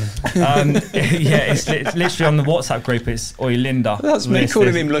plumber's here. Yeah, it's literally on the WhatsApp group. It's Oi Linda. That's me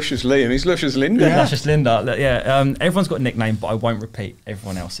calling him Luscious Liam. He's Luscious Linda. Yeah. Luscious Linda. Yeah. Everyone's got a nickname, but I won't repeat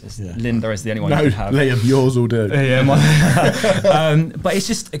everyone else's. Yeah. Linda is the only one no, I can have. Liam, yours will do. Yeah, but it's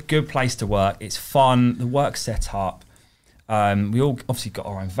just a good place to work. It's fun. The work's set up. We all obviously got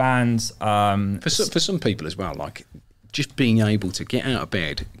our own vans. For some people as well, like just being able to get out of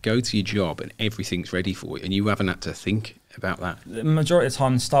bed, go to your job, and everything's ready for you, and you haven't had to think about that. The majority of the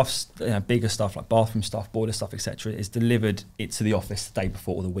time, stuff's bigger stuff like bathroom stuff, boiler stuff, etc., is delivered to the office the day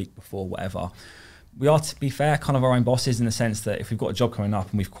before or the week before, whatever. We are, to be fair, kind of our own bosses in the sense that if we've got a job coming up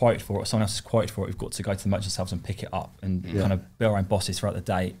and we've quoted for it, or someone else has quoted for it, we've got to go to the merchant ourselves and pick it up and kind of be our own bosses throughout the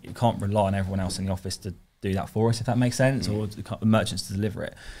day. You can't rely on everyone else in the office to do that for us, if that makes sense, or the merchants to deliver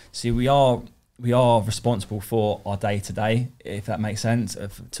it. So we are responsible for our day to day, if that makes sense,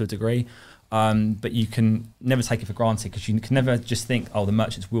 to a degree. But you can never take it for granted, because you can never just think, oh, the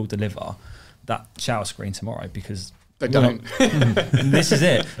merchants will deliver that shower screen tomorrow, because they don't. This is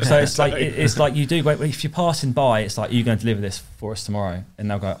it. So it's like you do. If you're passing by, it's like, you're going to deliver this for us tomorrow,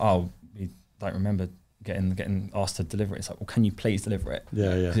 and they'll go, oh, we don't remember getting asked to deliver it. It's like, well, can you please deliver it?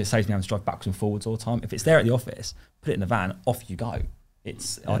 Yeah. Because it saves me having to drive backwards and forwards all the time. If it's there at the office, put it in the van, off you go.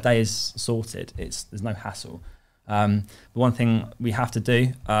 Our day is sorted. There's no hassle. The one thing we have to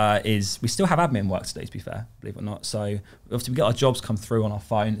do is we still have admin work to do, to be fair, believe it or not. So obviously we get our jobs come through on our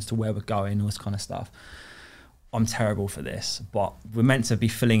phone as to where we're going, all this kind of stuff. I'm terrible for this, but we're meant to be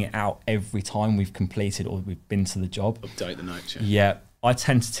filling it out every time we've completed or we've been to the job. Update the notes. Yeah. I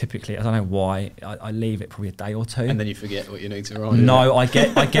tend to typically, I don't know why, I leave it probably a day or two. And then you forget what you need to write. No, I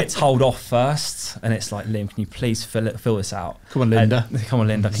get told off first, and it's like, Liam, can you please fill this out? Come on, Linda.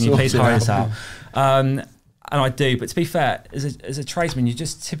 Can you please hurry this out? And I do, but to be fair, as a tradesman, you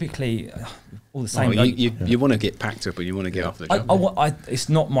just typically all the same. You want to get packed up and you want to get off the job. It's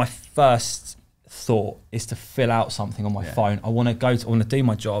not my first thought is to fill out something on my phone. I want to do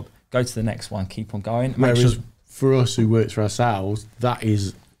my job, go to the next one, keep on going. Whereas for us who work for ourselves, that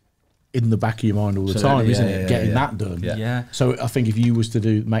is in the back of your mind all the time, isn't it? Getting that done. Yeah. So I think if you was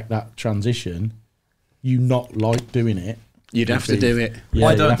to make that transition, you not like doing it, you'd have to do it. Yeah,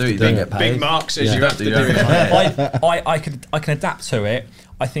 I don't do it. You don't get paid. Big Mark says you have to do it. I can adapt to it.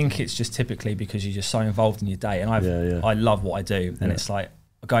 I think it's just typically because you're just so involved in your day, and I love what I do, and it's like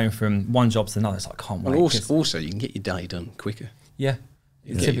going from one job to another. It's like, I can't wait. Also, you can get your day done quicker. Yeah.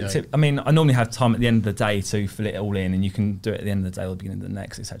 I mean, I normally have time at the end of the day to fill it all in, and you can do it at the end of the day or the beginning of the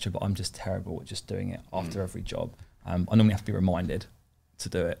next, etc. But I'm just terrible at just doing it after every job. I normally have to be reminded to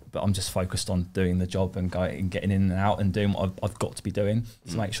do it, but I'm just focused on doing the job and getting in and out and doing what I've got to be doing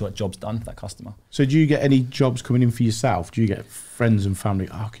to make sure that job's done for that customer. So do you get any jobs coming in for yourself? Do you get friends and family?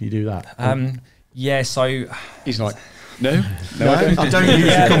 Oh, can you do that? Yeah, so he's like, no, I don't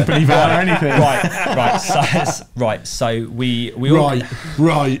use the company van or anything. Right. So we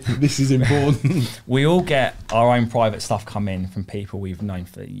right. This is important. We all get our own private stuff come in from people we've known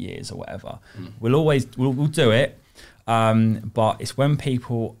for years or whatever. We'll do it, but it's when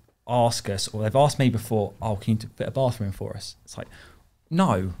people ask us, or they've asked me before, oh, can you fit a bathroom in for us? It's like,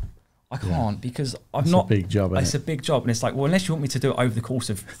 no, I can't, because It's a big job. It's a big job, and it's like, well, unless you want me to do it over the course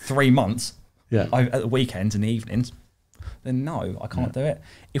of 3 months, at the weekends and the evenings, then no, I can't do it.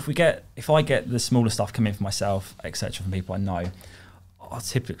 If I get the smaller stuff come in for myself, etc., from people I know, I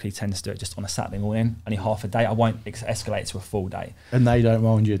typically tend to do it just on a Saturday morning, only half a day. I won't escalate to a full day. And they don't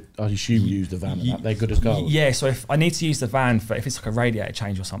mind you, I assume, use the van. They're good as gold. Yeah, so if I need to use the van if it's like a radiator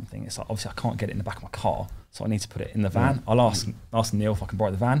change or something, it's like, obviously I can't get it in the back of my car, so I need to put it in the van. I'll ask Neil if I can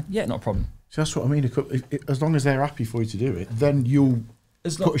borrow the van. Yeah, not a problem. So that's what I mean. As long as they're happy for you to do it, then you'll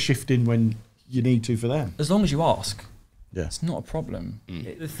put a shift in when you need to for them. As long as you ask. Yeah. It's not a problem.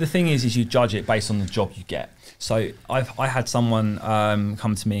 The thing is you judge it based on the job you get. So I had someone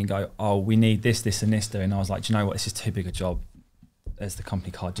come to me and go, oh, we need this, and this doing. And I was like, do you know what? This is too big a job. There's the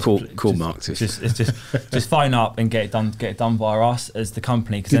company card. Call Mark. Just phone up and get it done via us as the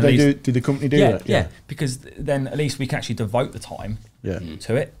company. Did the company do that? Yeah, because then at least we can actually devote the time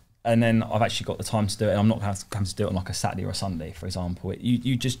to it. And then I've actually got the time to do it, and I'm not going to have to do it on like a Saturday or a Sunday, for example.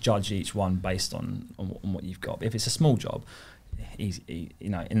 You just judge each one based on what you've got. But if it's a small job, easy,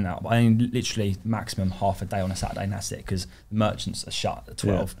 in and out. But I mean, literally maximum half a day on a Saturday, and that's it, because the merchants are shut at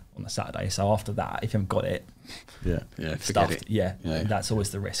 12 on a Saturday. So after that, if you haven't got it, forget it. Yeah, that's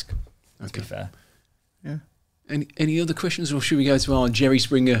always the risk, to be fair. Yeah. Any other questions, or should we go to our Jerry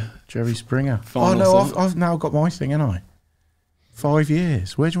Springer? I've now got my thing, haven't I? 5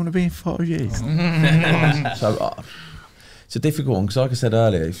 years. Where do you want to be in 5 years? it's a difficult one because, like I said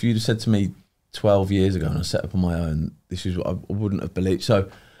earlier, if you'd have said to me 12 years ago and I set up on my own, this is what I wouldn't have believed. So,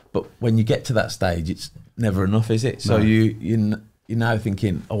 but when you get to that stage, it's never enough, is it? So you're now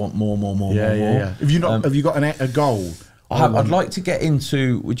thinking, I want more. Yeah. Have you got a goal? I'd like to get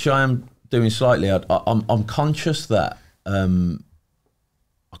into, which I am doing slightly. I'm conscious that I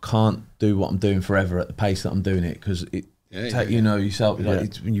can't do what I'm doing forever at the pace that I'm doing it, because you know yourself, like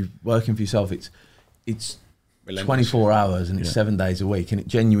it's, when you're working for yourself, it's 24 hours and it's 7 days a week, and it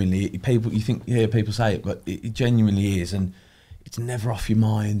genuinely, you hear people say it, but it genuinely is, and it's never off your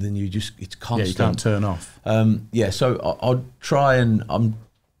mind, and it's constant. Yeah, you can't turn off. So I'll try and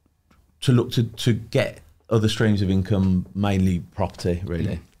to look to get other streams of income, mainly property,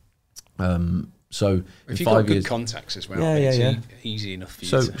 really. So if you've got good contacts as well, it's easy enough for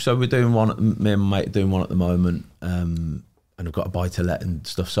you. So we're doing one. Me and my mate are doing one at the moment, and I've got a buy to let and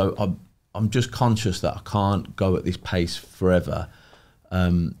stuff. So I'm just conscious that I can't go at this pace forever.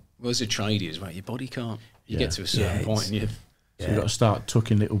 Well, as a tradie as well, your body can't. You get to a certain point, and so you've got to start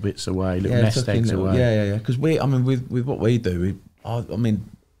tucking little bits away, little nest eggs away. Yeah. Because with what we do, I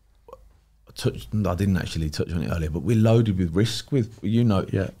didn't actually touch on it earlier, but we're loaded with risk.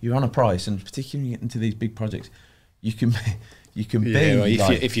 You're on a price, and particularly when you get into these big projects, you can be. If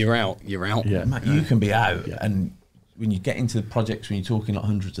you're out, you're out. Yeah. You can be out, and when you get into the projects, when you're talking like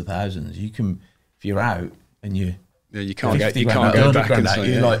hundreds of thousands, you can. If you're out and you can't go back and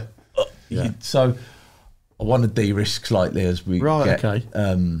say, you're like. So I want to de-risk slightly as we get. Okay.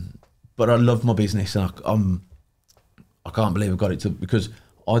 But I love my business, and I can't believe I got it to, because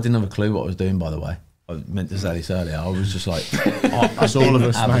I didn't have a clue what I was doing, by the way. I meant to say this earlier. I was just like, that's all of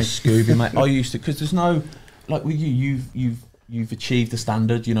us, have mate. a Scooby, mate. I used to, because there's no, like with you've achieved the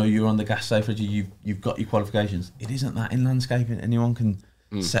standard. You know, you're on the gas safe register. You've got your qualifications. It isn't that in landscaping. Anyone can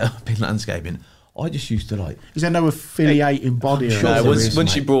set up in landscaping. I just used to like. Is there no affiliating body? No,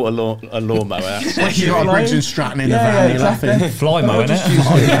 once you brought a lawnmower out, you got a Briggs and Stratton in the van, you're laughing. Fly mower,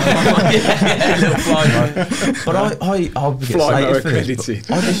 innit? Little fly mower. But I'll get fly mower slated for this,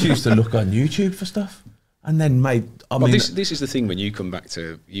 but I just used to look on YouTube for stuff, and then this is the thing when you come back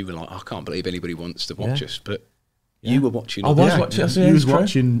to, you were like, I can't believe anybody wants to watch us, but you were watching. I was watching. You was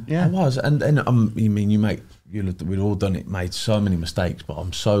watching. Yeah, I was, and we'd all done it, made so many mistakes, but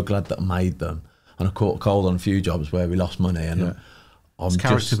I'm so glad that I made them. And I caught a cold on a few jobs where we lost money, and it's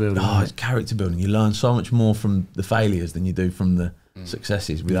character building. It's character building. You learn so much more from the failures than you do from the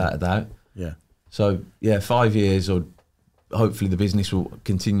successes, without a doubt. Yeah. So 5 years, or hopefully the business will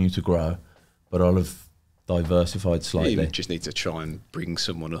continue to grow, but I'll have diversified slightly. You just need to try and bring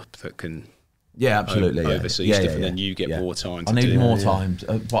someone up that can. Absolutely. Oversee stuff, and then you get more time. I need more time.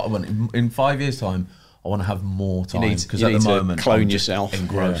 But in 5 years' time, I want to have more time, because at the moment, clone I'm just yourself,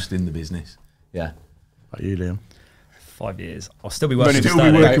 engrossed in the business. Yeah. Like you, Liam? 5 years. I'll still be working with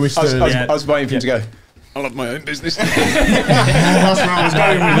Sterling. I was waiting for him to go, I love my own business. That's where I was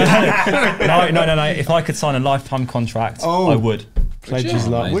going with it. No. If I could sign a lifetime contract, I would. Pledges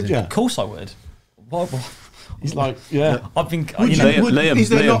like, would you? Of course I would. What? He's like, I've been.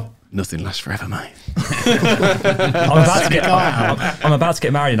 Liam, nothing lasts forever, mate. I'm about to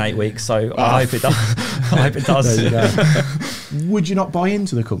get married in 8 weeks, so I hope it does. I hope it does. Would you not buy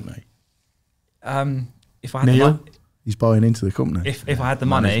into the company? If I had Neil, he's buying into the company. If I had the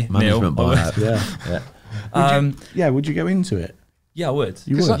money, management Neil, would you go into it? Yeah, I would.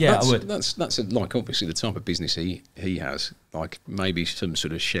 You would? I would. That's like obviously the type of business he has. Like maybe some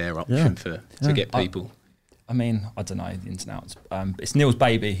sort of share option to get people. I mean, I don't know the ins and outs. It's Neil's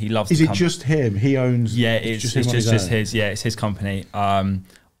baby. He loves. Is it just him? He owns. Yeah, it's just his. Yeah, it's his company.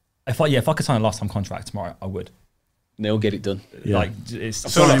 If I could sign a lifetime contract tomorrow, I would. Neil, get it done. Yeah. Like, I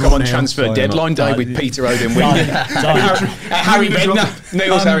feel like I'm on transfer deadline day with Peter Odin winning. Harry Redknapp.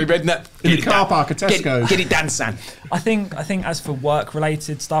 Neil's Harry Redknapp. In the car park at Tesco. Get it done, son. I think as for work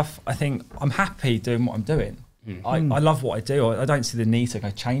related stuff, I think I'm happy doing what I'm doing. I love what I do. I don't see the need to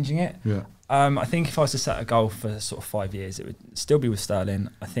go changing it. Yeah. I think if I was to set a goal for sort of 5 years, it would still be with Sterling.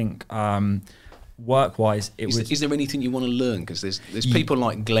 I think work-wise, Is there anything you want to learn? Because there's people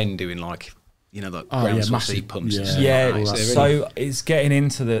like Glenn doing like ground source heat pumps. So it's getting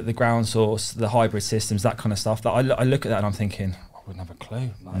into the ground source, the hybrid systems, that kind of stuff. That I look at that and I'm thinking, I wouldn't have a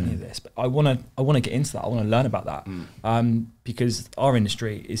clue about any of this, but I want to get into that. I want to learn about that because our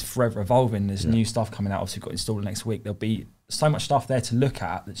industry is forever evolving. There's new stuff coming out. Obviously, we've got installed next week. There'll be so much stuff there to look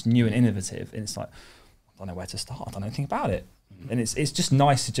at that's new and innovative, and it's like I don't know where to start. I don't know anything about it. And it's just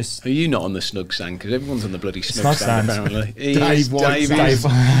nice to just. Are you not on the snug stand? Because everyone's on the bloody snug stand apparently. Dave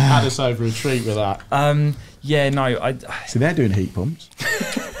had us over a treat with that. So they're doing heat pumps.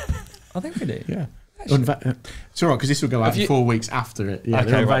 I think we do. Yeah. It's all right because this will go out 4 weeks after it. Yeah,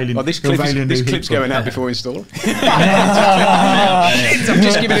 Okay, right. Well, this clip's going out before install. I'm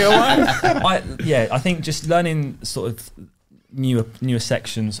just giving it away. I think just learning sort of newer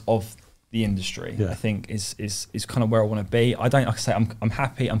sections of the industry, I think is kind of where I want to be. I don't, like I say, I'm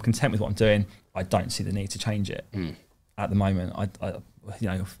happy, I'm content with what I'm doing. I don't see the need to change it at the moment. I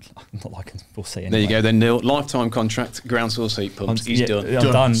not like I can foresee anyway. There you go then, Neil. Lifetime contract, ground source heat pumps. He's done.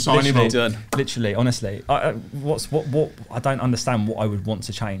 I'm done. Sign him up. Done. Literally, honestly, what I don't understand what I would want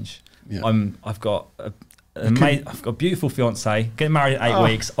to change. Yeah. I've got I've got a beautiful fiance, getting married in 8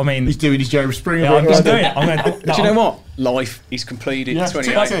 weeks. I mean, he's doing his Jeremy Springer. I'm just doing it. Do you know what? Life, he's completed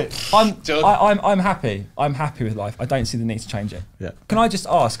 28. That's it. I'm happy. I'm happy with life. I don't see the need to change it. Yeah. Can I just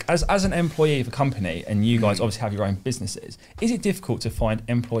ask, as an employee of a company, and you guys obviously have your own businesses, is it difficult to find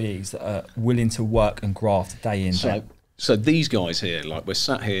employees that are willing to work and graft day in, day out? So these guys here, like we're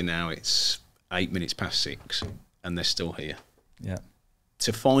sat here now, it's 8 minutes past 6, and they're still here. Yeah.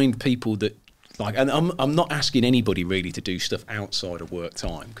 To find people that, like, and I'm not asking anybody really to do stuff outside of work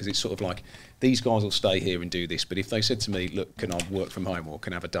time, because it's sort of like these guys will stay here and do this, but if they said to me, look, can I work from home or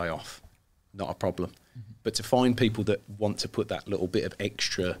can I have a day off, not a problem. But to find people that want to put that little bit of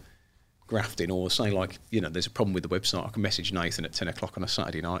extra graft in, or say like, there's a problem with the website, I can message Nathan at 10 o'clock on a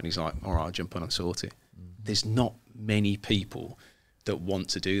Saturday night and he's like, all right, I'll jump on and sort it. There's not many people that want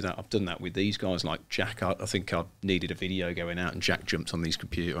to do that. I've done that with these guys like Jack. I think I needed a video going out and Jack jumps on his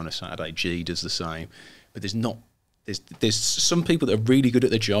computer on a Saturday. G does the same. But there's some people that are really good at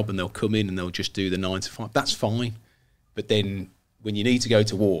the job and they'll come in and they'll just do the 9 to 5. That's fine. But then when you need to go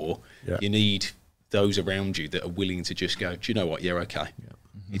to war, you need those around you that are willing to just go, do you know what, yeah, okay.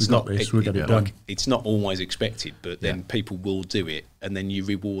 It's not it's not always expected, but then people will do it and then you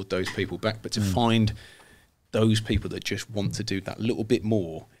reward those people back. But to find those people that just want to do that little bit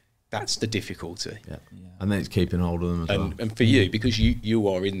more, that's the difficulty. And then it's keeping hold of them as well. And for you, because you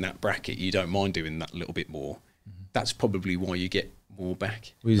are in that bracket, you don't mind doing that little bit more. That's probably why you get more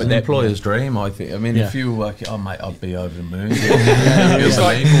back. Well, it's an employer's dream, I think. I mean, if you were working, mate, I'd be over the moon. It's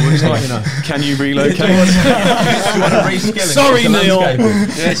like, can you relocate? Sorry, Neil.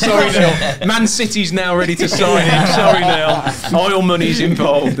 Sorry, Neil. Man City's now ready to sign in. Sorry, Neil. Oil money's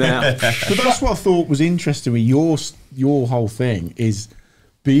involved now. But that's what I thought was interesting with your whole thing is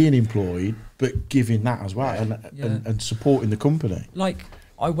being employed, but giving that as well and supporting the company.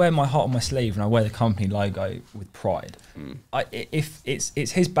 I wear my heart on my sleeve and I wear the company logo with pride. If it's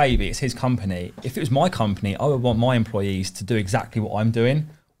his baby, it's his company. If it was my company, I would want my employees to do exactly what I'm doing.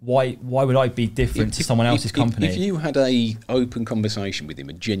 Why would I be different to someone else's company? If you had a open conversation with him,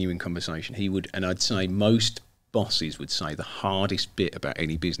 a genuine conversation, he would, and I'd say most bosses would say the hardest bit about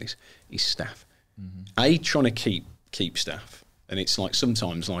any business is staff. Trying to keep staff. And it's like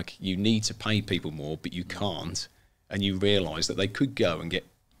sometimes like you need to pay people more, but you can't. And you realise that they could go and get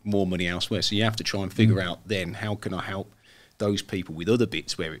more money elsewhere. So you have to try and figure out then how can I help those people with other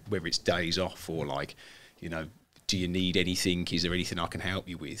bits, whether it's days off or like, do you need anything? Is there anything I can help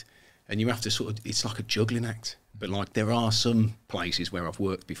you with? And you have to it's like a juggling act. But like there are some places where I've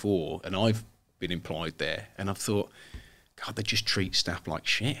worked before and I've been employed there and I've thought, God, they just treat staff like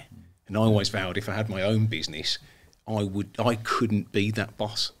shit. And I always vowed if I had my own business, I couldn't be that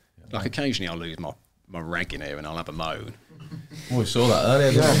boss. Like occasionally I'll lose my rag in here and I'll have a moan. Oh, we saw that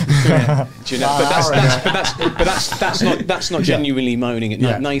earlier. Do you know? But that's not genuinely moaning.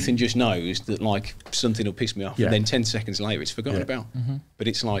 Nathan just knows that like something will piss me off, and then 10 seconds later it's forgotten about. But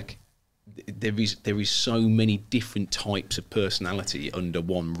it's like there is so many different types of personality under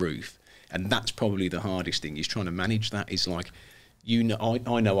one roof, and that's probably the hardest thing is trying to manage that. Is like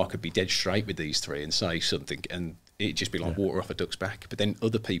I know I could be dead straight with these three and say something, and it'd just be like water off a duck's back. But then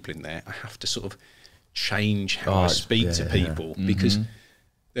other people in there, I have to sort of change how I speak to people because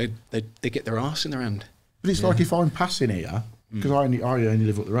they get their arse in their hand. But it's like if I'm passing here, because I only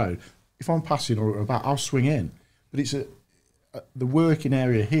live up the road, if I'm passing or about, I'll swing in. But it's the working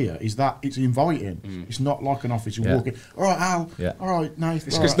area here is that it's inviting. It's not like an office. You walk in, all right, Al, all right, Nathan.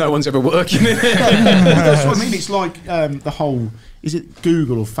 It's because no one's ever working in it. That's what I mean. It's like the whole, is it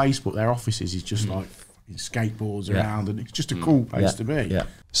Google or Facebook, their offices is just like skateboards around and it's just a cool place to be.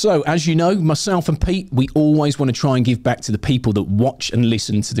 So, as you know, myself and Pete, we always want to try and give back to the people that watch and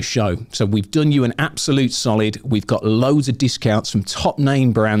listen to the show. So we've done you an absolute solid. We've got loads of discounts from top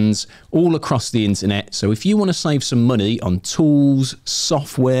name brands all across the internet. So if you want to save some money on tools,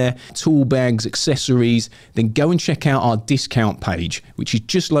 software, tool bags, accessories, then go and check out our discount page, which is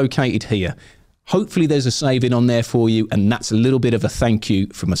just located here. Hopefully there's a saving on there for you, and that's a little bit of a thank you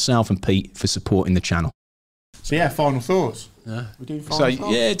from myself and Pete for supporting the channel. So yeah, final thoughts. We're doing final So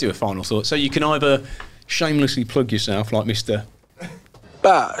thoughts. yeah, do a final thought. So you can either shamelessly plug yourself like Mr.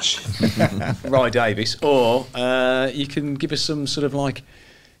 Bash. Ry Davis, or you can give us some sort of like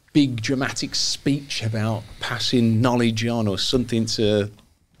big dramatic speech about passing knowledge on or something to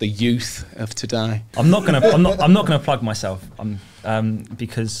the youth of today. I'm not gonna plug myself.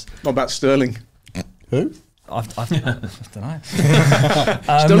 Because What about Sterling? Who? I don't know.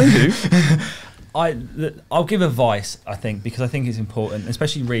 Sterling who? I'll give advice, I think, because I think it's important,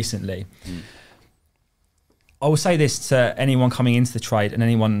 especially recently. I will say this to anyone coming into the trade and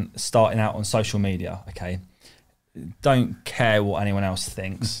anyone starting out on social media, okay? Don't care what anyone else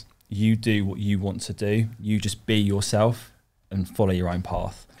thinks. You do what you want to do. You just be yourself and follow your own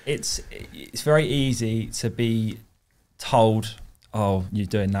path. It's very easy to be told, oh, you're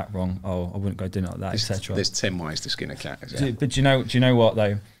doing that wrong. Oh, I wouldn't go doing it like that, etc. There's 10 ways to skin a cat. Is there? But do you know what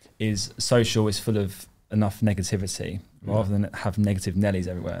though? Is social is full of enough negativity. Rather than have negative Nellies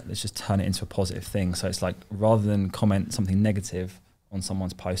everywhere, let's just turn it into a positive thing. So it's like, rather than comment something negative on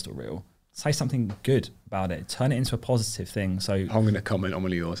someone's post or reel, say something good about it. Turn it into a positive thing. So I'm going to comment on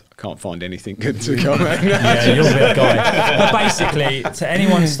one of yours. I can't find anything good to comment. yeah, you're a bit guy. But basically, to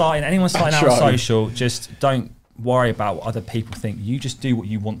anyone starting out on social, just don't worry about what other people think. You just do what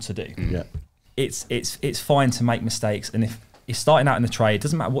you want to do. Yeah. It's fine to make mistakes, and if you're starting out in the trade,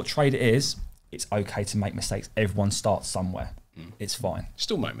 doesn't matter what trade it is, it's okay to make mistakes. Everyone starts somewhere. It's fine.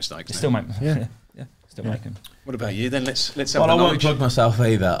 Still make mistakes. Still make Yeah. still make them. What about you then? Let's have Well, the I won't knowledge. plug myself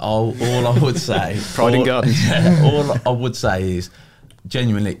either. All I would say, Pride in Gardens. all I would say is,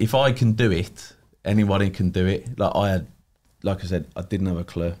 genuinely, if I can do it, anybody can do it. Like I said, I didn't have a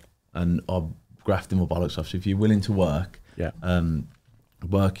clue, and I'm grafting my bollocks off. So if you're willing to work,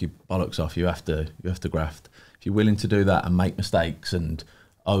 work your bollocks off. You have to graft. If you're willing to do that and make mistakes and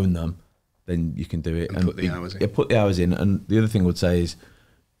own them, then you can do it. And put the hours in. Yeah, put the hours in. And the other thing I would say is,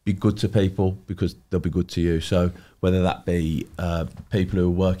 be good to people because they'll be good to you. So whether that be people who are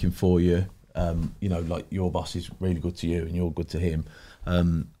working for you, like your boss is really good to you and you're good to him.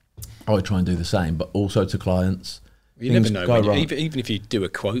 I would try and do the same, but also to clients. You never know. Even if you do a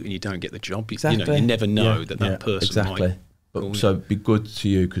quote and you don't get the job, Exactly. you never know that person might. But so be good to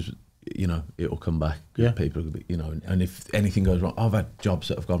you because it'll come back. Yeah. People, and if anything goes wrong, I've had jobs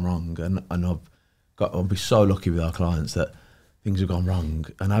that have gone wrong, and I'll be so lucky with our clients that things have gone wrong,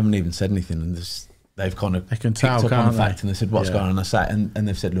 and I haven't even said anything, and they've kind of can picked tell, up on the can't fact, they? and they said, "What's going on?" And I sat and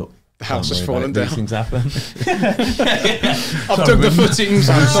they've said, "Look, The house has don't worry fallen about it, down. These things happen." I've dug the footings.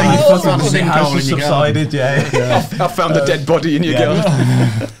 The house has in your subsided. Yeah. I found the dead body in your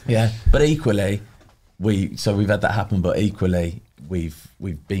garden. Yeah, but equally, we've had that happen. But equally, we've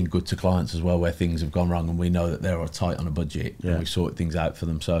been good to clients as well, where things have gone wrong, and we know that they're tight on a budget, and we sort things out for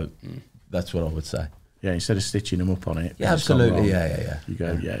them. So that's what I would say. Yeah, instead of stitching them up on it. Yeah, it's gone wrong, absolutely. Yeah. You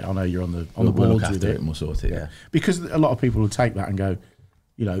go, I know you're on the We'll boards look with after it. it and we'll sort it. Yeah. Because a lot of people will take that and go,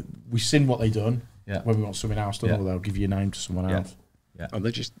 we seen what they done. Yeah. When we want something else done, or they'll give you a name to someone else. Yeah. Oh,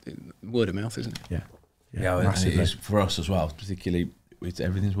 they're just word of mouth, isn't it? Yeah. And it Massively. is for us as well, particularly.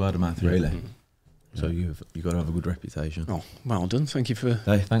 Everything's word of mouth, really. So you've got to have a good reputation. Oh, well done. Thank you for.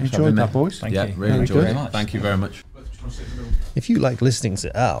 Hey, thanks for Enjoyed having that, me. boys. Thank you. Really Very enjoyed good. it. Thank you very much. If you like listening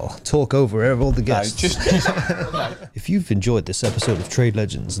to Al talk over all the guests, if you've enjoyed this episode of Trade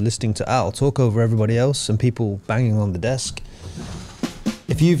Legends, listening to Al talk over everybody else and people banging on the desk,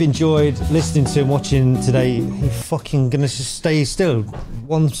 if you've enjoyed listening to and watching today, you fucking gonna just stay still,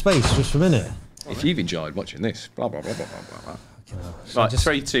 one space just for a minute. If you've enjoyed watching this, blah blah blah blah blah blah. Right,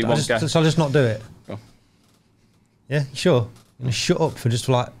 3, 2, 1, go. So I'll just not do it. Go. Yeah, sure. I'm gonna shut up for just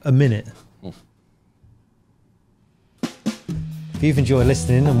like a minute. If you've enjoyed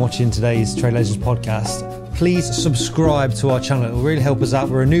listening and watching today's Trade Legends podcast, please subscribe to our channel. It will really help us out.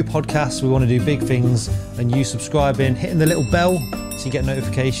 We're a new podcast. We want to do big things, and you subscribing, hitting the little bell so you get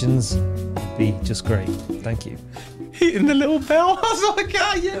notifications would be just great. Thank you. Hitting the little bell. I was like,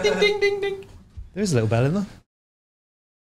 yeah, ding, ding, ding, ding. There is a little bell in there.